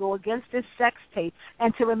do to go against this sex tape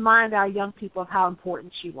and to remind our young people of how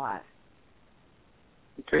important she was.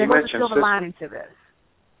 So you mentioned silver lining to this.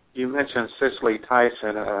 You mentioned Cicely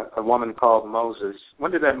Tyson, A Woman Called Moses.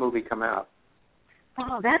 When did that movie come out?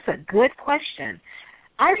 Oh, that's a good question.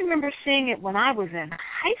 I remember seeing it when I was in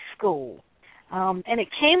high school, and it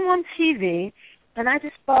came on TV, and I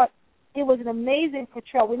just thought it was an amazing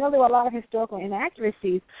portrayal. We know there were a lot of historical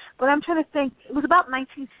inaccuracies, but I'm trying to think. It was about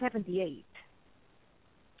 1978.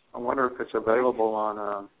 I wonder if it's available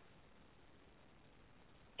on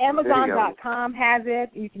Amazon.com has it.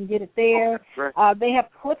 You can get it there. They have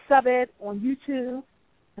clips of it on YouTube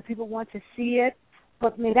if people want to see it.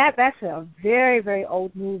 But, I mean, that's a very, very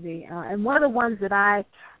old movie. And one of the ones that I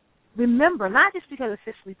remember, not just because of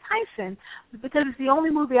Cicely Tyson, but because it's the only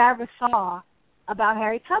movie I ever saw about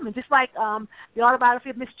Harriet Tubman, just like the autobiography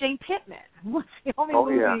of Miss Jane Pittman was the only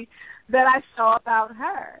movie that I saw about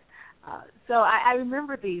her. So I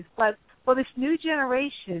remember these. But for this new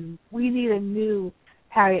generation, we need a new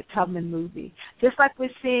Harriet Tubman movie. Just like we're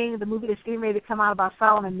seeing the movie that's getting ready to come out about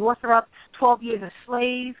Solomon Northup, 12 Years a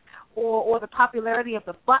Slave, or the popularity of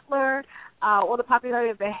The Butler, or the popularity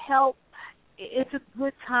of The Help. It's a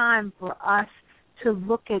good time for us to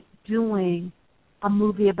look at doing a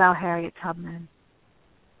movie about Harriet Tubman,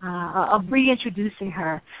 of reintroducing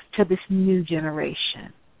her to this new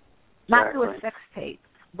generation. Not through a sex tape,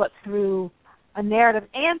 but through a narrative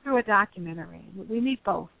and through a documentary. We need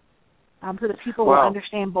both. So that people will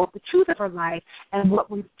understand both the truth of her life and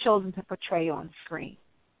what we've chosen to portray on screen.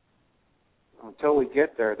 Until we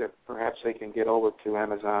get there, that perhaps they can get over to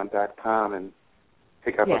Amazon.com and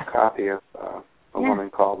pick up a copy of A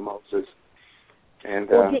Woman Called Moses. And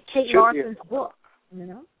or get Kate Larson's book, you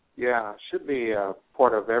know? Yeah, should be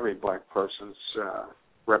part of every black person's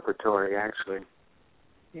repertory, actually,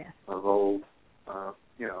 of old,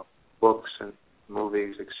 books and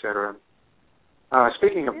movies, etc.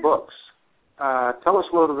 Speaking of books, tell us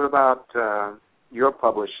a little bit about your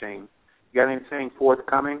publishing. You got anything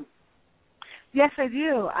forthcoming? Yes, I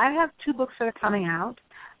do. I have 2 books that are coming out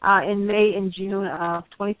in May and June of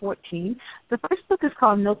 2014. The first book is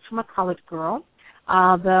called Notes from a Colored Girl,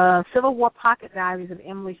 the Civil War Pocket Diaries of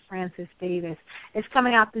Emily Frances Davis. It's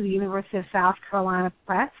coming out through the University of South Carolina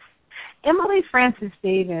Press. Emily Frances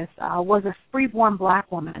Davis was a freeborn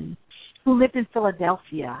black woman who lived in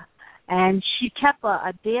Philadelphia. And she kept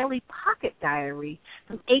a daily pocket diary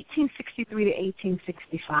from 1863 to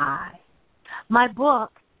 1865. My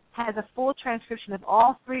book has a full transcription of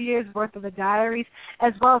all 3 years' worth of the diaries,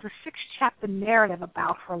 as well as a 6-chapter narrative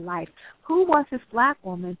about her life. Who was this black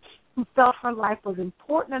woman who felt her life was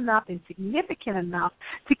important enough and significant enough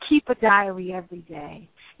to keep a diary every day?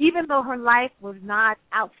 Even though her life was not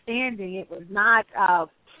outstanding, it was not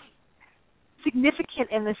significant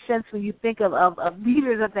in the sense when you think of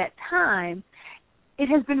leaders of that time, it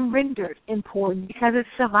has been rendered important because it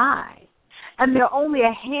survived. And there are only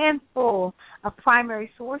a handful of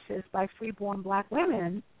primary sources by freeborn black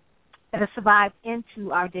women that have survived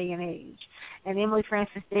into our day and age. And Emily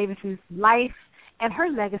Frances Davis's life and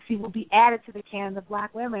her legacy will be added to the canon of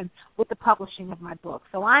black women with the publishing of my book.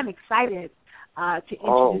 So I'm excited to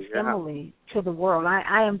introduce Emily to the world.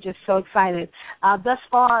 I am just so excited. Thus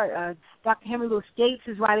far, Dr. Henry Louis Gates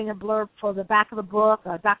is writing a blurb for the back of the book.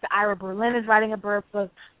 Dr. Ira Berlin is writing a blurb for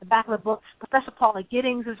the back of the book. Professor Paula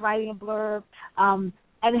Giddings is writing a blurb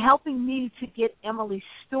and helping me to get Emily's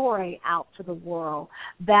story out to the world,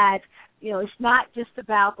 that it's not just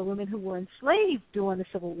about the women who were enslaved during the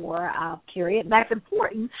Civil War period. That's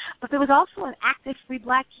important, but there was also an active free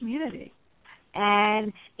black community.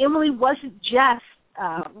 And Emily wasn't just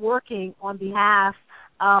working on behalf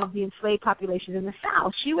of the enslaved population in the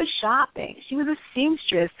South. She was shopping. She was a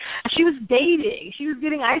seamstress. She was dating. She was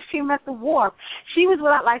getting ice cream at the wharf. She was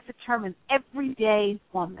what I'd like to term an everyday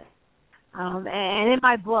woman And in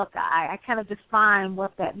my book, I kind of define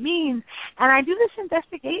what that means. And I do this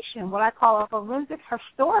investigation, what I call a forensic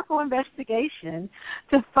historical investigation,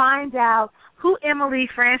 to find out who Emily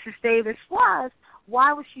Frances Davis was,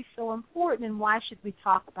 why was she so important, and why should we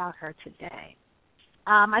talk about her today.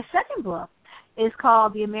 My second book is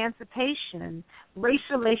called The Emancipation, Race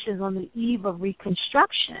Relations on the Eve of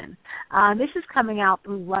Reconstruction. This is coming out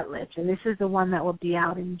through Routledge, and this is the one that will be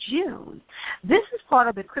out in June. This is part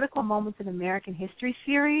of the Critical Moments in American History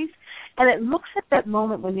series, and it looks at that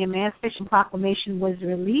moment when the Emancipation Proclamation was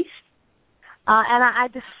released, and I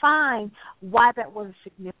define why that was a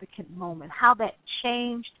significant moment, how that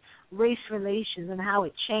changed race relations and how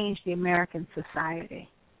it changed the American society.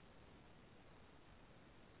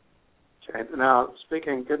 Okay. Now,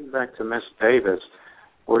 getting back to Miss Davis,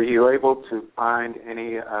 were you able to find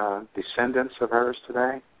any descendants of hers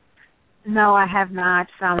today? No, I have not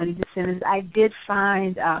found any descendants. I did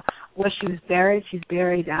find where she was buried. She's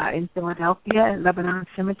buried in Philadelphia, in Lebanon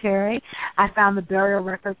Cemetery. I found the burial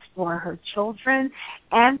records for her children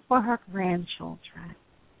and for her grandchildren.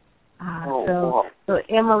 So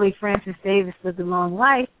Emily Frances Davis lived a long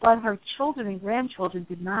life, but her children and grandchildren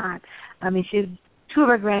did not. I mean, two of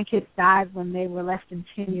her grandkids died when they were less than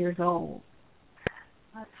 10 years old.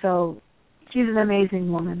 So she's an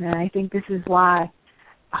amazing woman, and I think this is why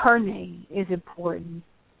her name is important,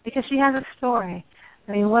 because she has a story.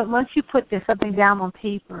 I mean, once you put something down on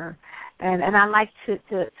paper, and I like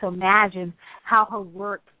to imagine how her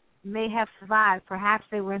work may have survived. Perhaps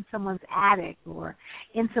they were in someone's attic or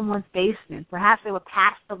in someone's basement. Perhaps they were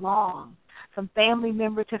passed along from family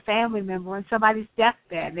member to family member on somebody's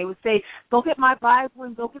deathbed. They would say, go get my Bible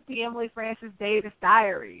and go get the Emily Frances Davis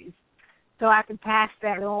diaries so I can pass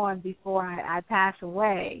that on before I pass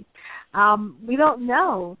away. We don't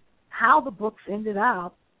know how the books ended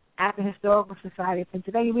up at the Historical Society of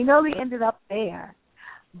Pennsylvania. We know they ended up there,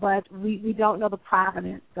 but we don't know the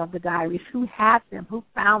provenance of the diaries, who had them, who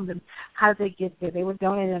found them, how did they get there. They were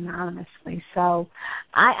donated anonymously. So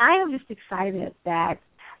I am just excited that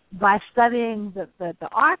by studying the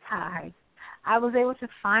archives, I was able to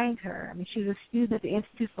find her. I mean, she was a student at the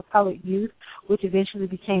Institute for Colored Youth, which eventually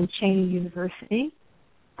became Cheyney University.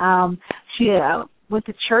 She went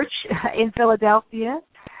to church in Philadelphia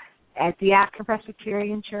at the African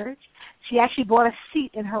Presbyterian Church. She actually bought a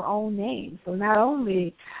seat in her own name. So not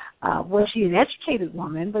only was she an educated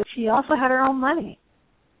woman, but she also had her own money,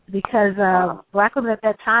 because black women at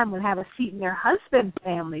that time would have a seat in their husband's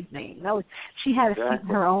family's name. No, she had a seat in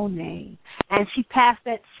her own name, and she passed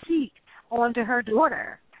that seat on to her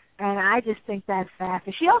daughter. And I just think that's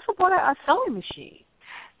fascinating. She also bought a sewing machine,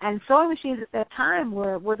 and sewing machines at that time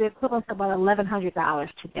were the equivalent of about $1,100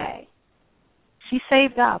 today. She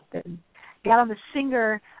saved up and got on the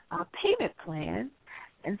Singer payment plan,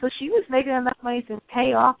 and so she was making enough money to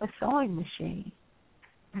pay off a sewing machine.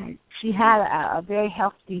 And she had a very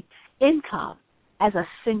healthy income as a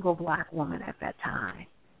single black woman at that time.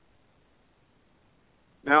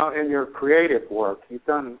 Now, in your creative work, you've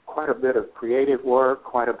done quite a bit of creative work,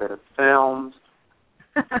 quite a bit of films.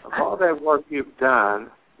 Of all that work you've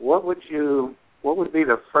done, what would be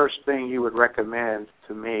the first thing you would recommend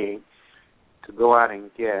to me to go out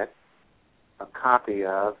and get a copy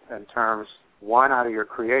of, in terms, one, out of your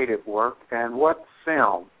creative work, and what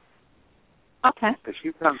film? Okay. Because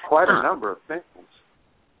you've done quite a number of films.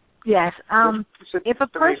 Yes. If a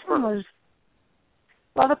person was,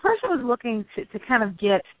 the person was looking to kind of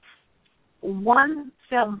get one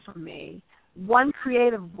film from me, one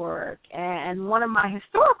creative work, and one of my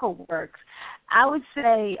historical works, I would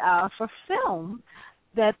say for film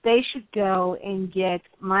that they should go and get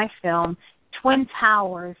my film, Twin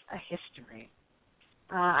Towers, A History.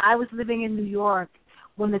 I was living in New York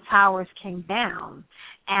when the towers came down,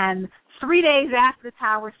 and 3 days after the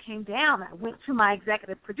towers came down, I went to my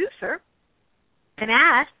executive producer and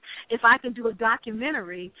asked if I could do a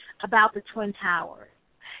documentary about the Twin Towers.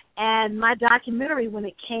 And my documentary, when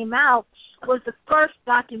it came out, was the first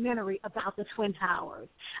documentary about the Twin Towers.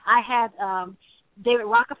 I had David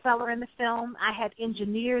Rockefeller in the film. I had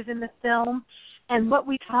engineers in the film. And what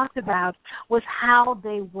we talked about was how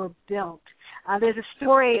they were built. There's a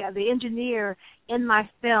story, the engineer in my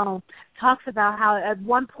film talks about how at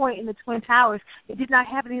one point in the Twin Towers, they did not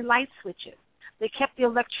have any light switches. They kept the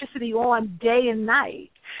electricity on day and night,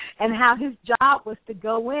 and how his job was to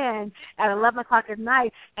go in at 11 o'clock at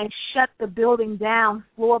night and shut the building down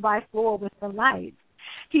floor by floor with the lights.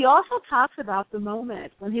 He also talks about the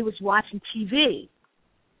moment when he was watching TV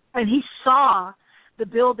and he saw the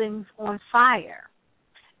buildings on fire.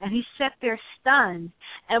 And he sat there stunned.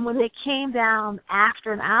 And when they came down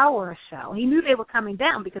after an hour or so, he knew they were coming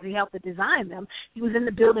down because he helped to design them. He was in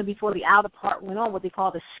the building before the outer part went on, what they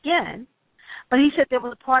call the skin. But he said there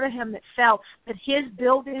was a part of him that felt that his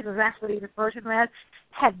building, because that's what he referred to them as,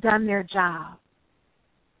 had done their job.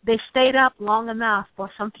 They stayed up long enough for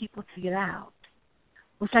some people to get out,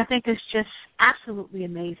 which I think is just absolutely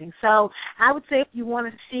amazing. So I would say if you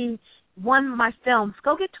want to see one of my films,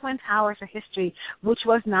 go get Twin Towers of History, which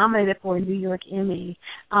was nominated for a New York Emmy.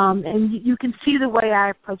 And you can see the way I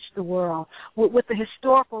approach the world with the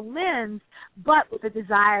historical lens, but with a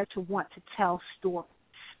desire to want to tell stories.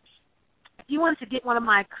 If you wanted to get one of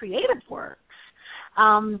my creative works,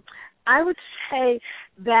 I would say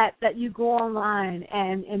that you go online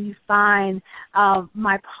and you find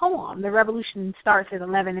my poem, The Revolution Starts at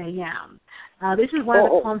 11 a.m. This is one of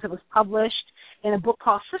the poems that was published in a book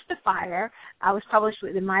called Sister Fire. I was published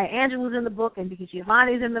with Maya Angelou's in the book and Vicky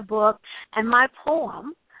Giovanni's in the book. And my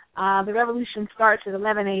poem, The Revolution Starts at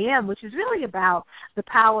 11 a.m., which is really about the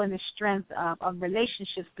power and the strength of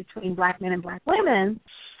relationships between black men and black women,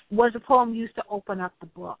 was a poem used to open up the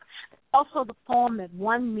book. Also the poem that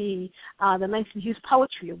won me the Langston Hughes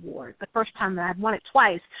Poetry Award, the first time that I'd won it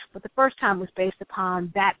twice, but the first time was based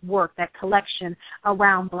upon that work, that collection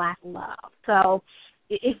around black love. So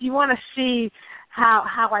if you want to see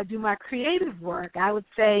how I do my creative work, I would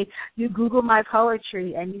say you Google my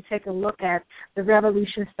poetry and you take a look at The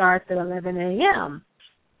Revolution Starts at 11 a.m.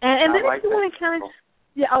 And then if you want to kind of...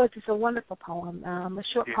 Yeah, it's just a wonderful poem, a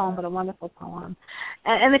short poem, but a wonderful poem.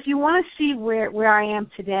 And if you want to see where I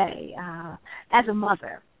am today as a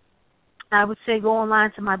mother, I would say go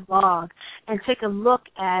online to my blog and take a look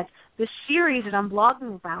at the series that I'm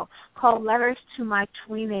blogging about called Letters to My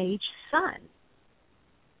Tween-Age Son,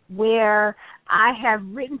 where I have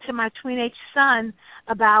written to my tween-age son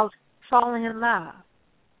about falling in love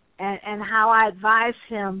and how I advise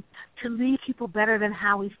him to leave people better than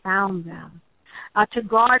how he found them. To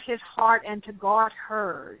guard his heart and to guard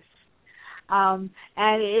hers. And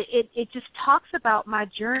it just talks about my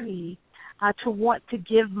journey to want to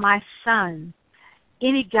give my son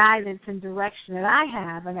any guidance and direction that I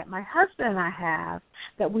have and that my husband and I have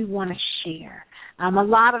that we want to share. A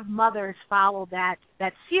lot of mothers follow that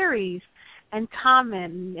series and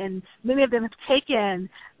comment, and many of them have taken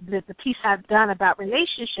the piece I've done about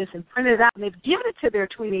relationships and printed it out, and they've given it to their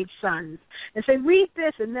teenage sons and say, read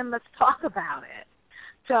this, and then let's talk about it.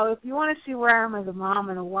 So if you want to see where I am as a mom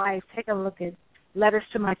and a wife, take a look at Letters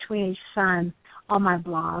to My Teenage Son on my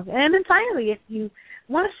blog. And then finally, if you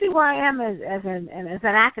want to see where I am as an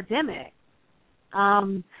academic,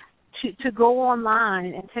 to go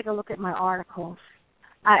online and take a look at my articles.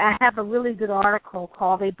 I have a really good article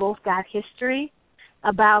called They Both Got History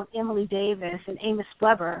about Emily Davis and Amos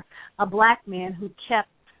Weber, a black man who kept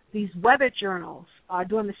these weather journals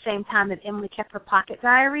during the same time that Emily kept her pocket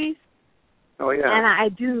diaries. Oh, yeah.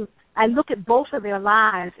 And I look at both of their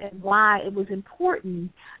lives and why it was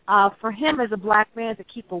important for him as a black man to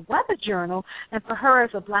keep a weather journal and for her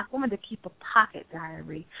as a black woman to keep a pocket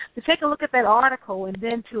diary. To take a look at that article and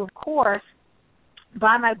then to, of course,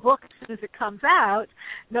 buy my book as soon as it comes out,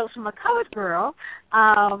 Notes from a Colored Girl,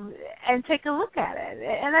 and take a look at it.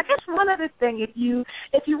 And I guess one other thing, if you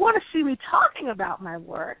want to see me talking about my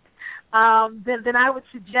work, then I would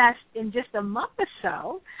suggest in just a month or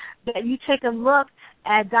so that you take a look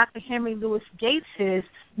at Dr. Henry Louis Gates'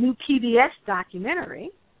 new PBS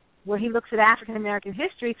documentary where he looks at African American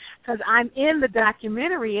history, because I'm in the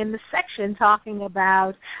documentary in the section talking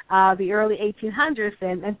about the early 1800s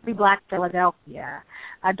and free black Philadelphia.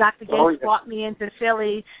 Dr. Gates brought me into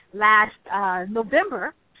Philly last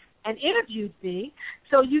November and interviewed me,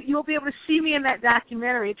 so you'll be able to see me in that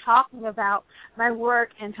documentary talking about my work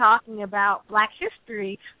and talking about black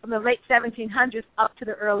history from the late 1700s up to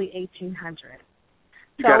the early 1800s.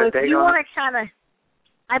 So if you want to kind of,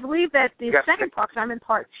 I believe that the second part, because I'm in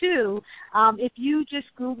part 2, if you just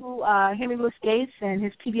Google Henry Louis Gates and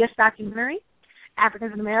his PBS documentary,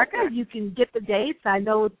 Africans in America, you can get the dates. I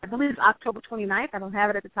believe it's October 29th. I don't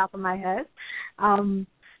have it at the top of my head.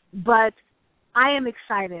 But I am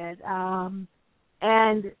excited.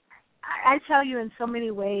 And I tell you in so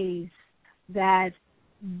many ways that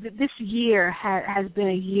this year has been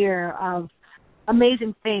a year of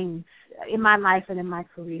amazing things in my life and in my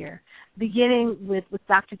career, beginning with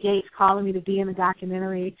Dr. Gates calling me to be in the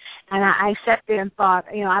documentary. And I sat there and thought,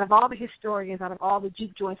 out of all the historians, out of all the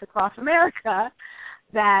juke joints across America,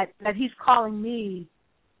 that he's calling me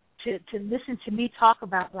to listen to me talk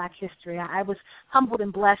about Black history. I was humbled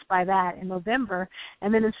and blessed by that in November.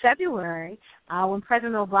 And then in February, when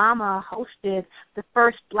President Obama hosted the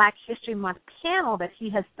first Black History Month panel that he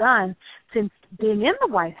has done since being in the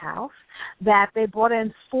White House, that they brought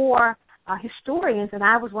in 4 historians, and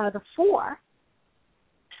I was one of the 4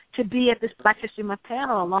 to be at this Black History Month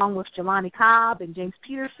panel along with Jelani Cobb and James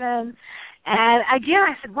Peterson. And again,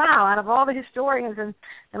 I said, wow, out of all the historians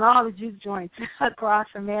and all the juke joints across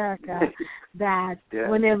America, that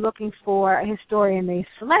when they're looking for a historian, they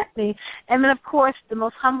select me. And then, of course, the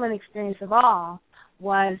most humbling experience of all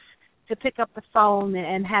was to pick up the phone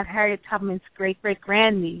and have Harriet Tubman's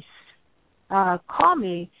great-great-grandniece call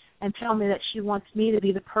me and tell me that she wants me to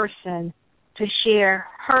be the person to share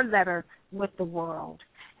her letter with the world.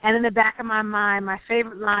 And in the back of my mind, my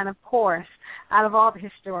favorite line, of course, out of all the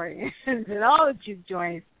historians and all the juke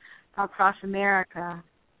joints across America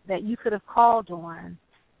that you could have called on,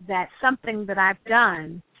 that something that I've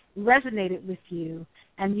done resonated with you,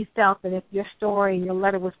 and you felt that if your story and your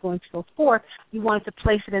letter was going to go forth, you wanted to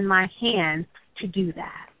place it in my hand to do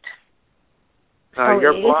that. So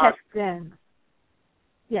your blog, has been,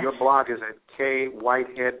 yes. Your blog is at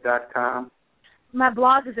kwhitehead.com. My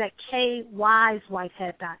blog is at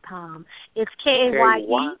kyswhitehead.com. It's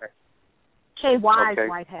K-A-Y-E,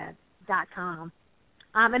 kyswhitehead.com.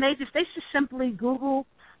 And they just simply Google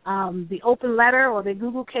the open letter, or they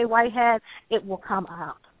Google K. Whitehead, it will come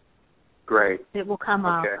up. Great. It will come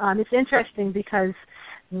up. It's interesting because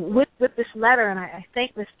with this letter, and I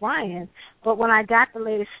thank Ms. Bryant, but when I got the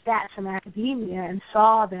latest stats from academia and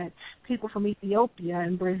saw that people from Ethiopia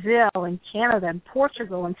and Brazil and Canada and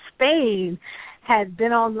Portugal and Spain had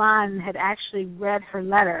been online and had actually read her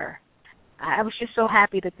letter, I was just so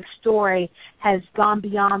happy that the story has gone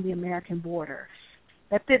beyond the American borders,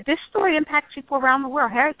 that this story impacts people around the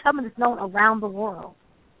world. Harriet Tubman is known around the world.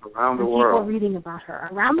 Around the world. People are reading about her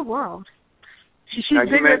around the world. She's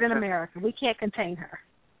bigger than America. We can't contain her.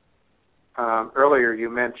 Earlier you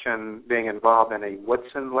mentioned being involved in a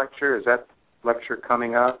Woodson lecture. Is that lecture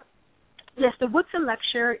coming up? Yes, the Woodson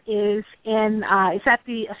lecture is it's at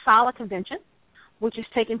the ASALA convention, which is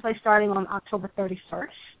taking place starting on October 31st.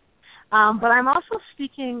 But I'm also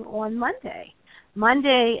speaking on Monday.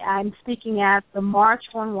 Monday I'm speaking at the March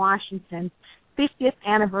on Washington 50th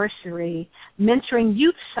Anniversary Mentoring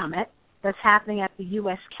Youth Summit that's happening at the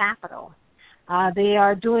U.S. Capitol. They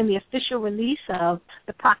are doing the official release of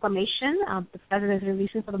the proclamation the President is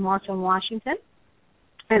releasing for the March on Washington,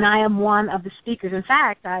 and I am one of the speakers. In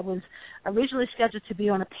fact, I was originally scheduled to be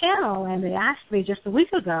on a panel, and they asked me just a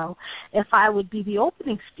week ago if I would be the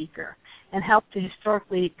opening speaker and help to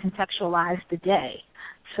historically contextualize the day.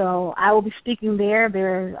 So I will be speaking there.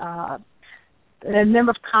 There are a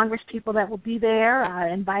number of Congress people that will be there,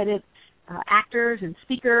 invited actors and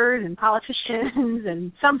speakers and politicians,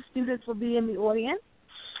 and some students will be in the audience.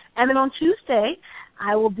 And then on Tuesday,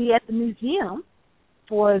 I will be at the museum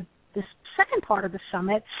for the second part of the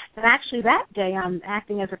summit. And actually that day I'm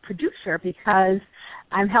acting as a producer because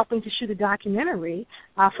I'm helping to shoot a documentary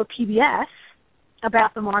for PBS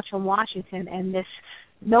about the March on Washington and this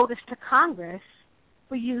notice to Congress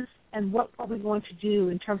for youth and what are we going to do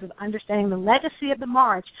in terms of understanding the legacy of the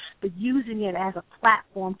march, but using it as a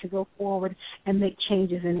platform to go forward and make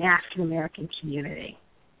changes in the African-American community.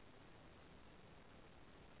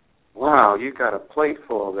 Wow, you got a plate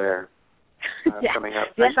full there coming up.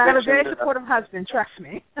 Yes, I have a very supportive husband, trust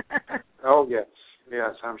me. Oh, yes,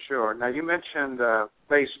 I'm sure. Now, you mentioned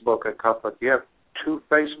Facebook a couple. Do you have 2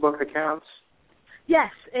 Facebook accounts?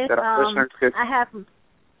 Yes, I have.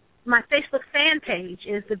 My Facebook fan page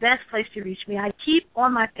is the best place to reach me. I keep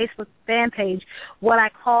on my Facebook fan page what I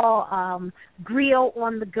call Griot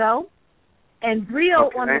on the Go. And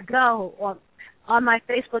Griot on the Go on my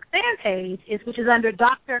Facebook fan page, which is under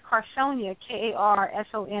Dr. Carsonia,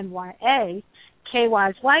 Karsonya,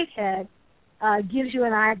 K-Y's Whitehead, gives you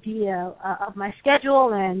an idea of my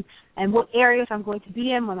schedule and what areas I'm going to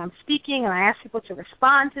be in when I'm speaking, and I ask people to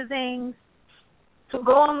respond to things. So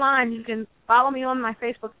go online. You can follow me on my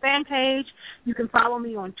Facebook fan page. You can follow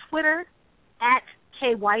me on Twitter at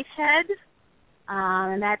 @KWhitehead,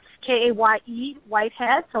 and that's K-A-Y-E,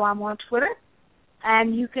 Whitehead, so I'm on Twitter.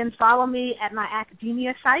 And you can follow me at my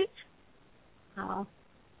academia site.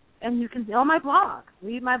 And you can, on my blog,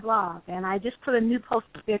 read my blog. And I just put a new post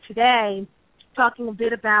up there today talking a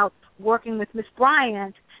bit about working with Ms.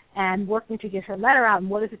 Bryant and working to get her letter out and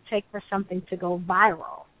what does it take for something to go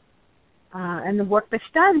viral. And the work that's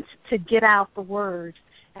done to get out the word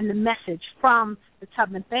and the message from the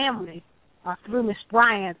Tubman family through Ms.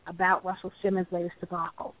 Bryant about Russell Simmons' latest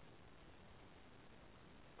debacle.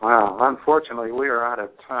 Wow. Unfortunately, we are out of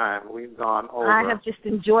time. We've gone over. I have just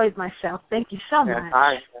enjoyed myself. Thank you so much. And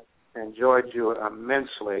I have enjoyed you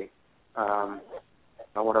immensely.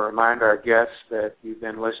 I want to remind our guests that you've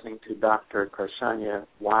been listening to Dr. Karsanya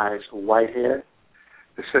Wise Whitehead,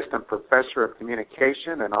 Assistant Professor of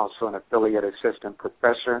Communication and also an Affiliate Assistant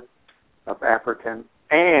Professor of African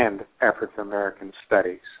and African American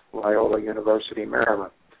Studies, Loyola University,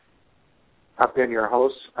 Maryland. I've been your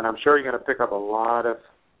host, and I'm sure you're going to pick up a lot of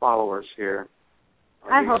followers here.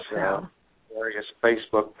 I hope so. Various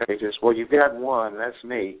Facebook pages. Well, you've got one. That's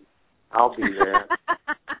me. I'll be there.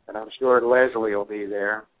 And I'm sure Leslie will be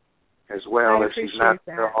there as well if she's not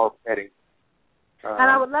there already.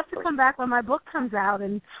 And I would love to come back when my book comes out,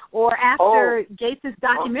 or after Gates'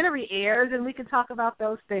 documentary airs, and we can talk about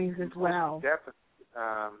those things as well. Definitely.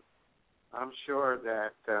 I'm sure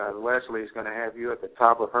that Leslie's going to have you at the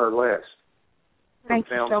top of her list. Thank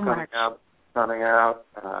you so much. Coming out,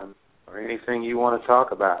 or anything you want to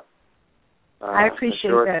talk about. I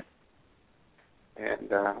appreciate it.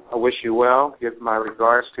 And I wish you well. Give my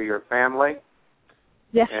regards to your family.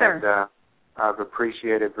 Yes, sir. And I've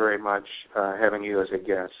appreciated very much having you as a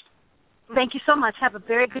guest. Thank you so much. Have a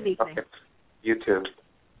very good evening. Okay. You too.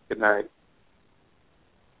 Good night.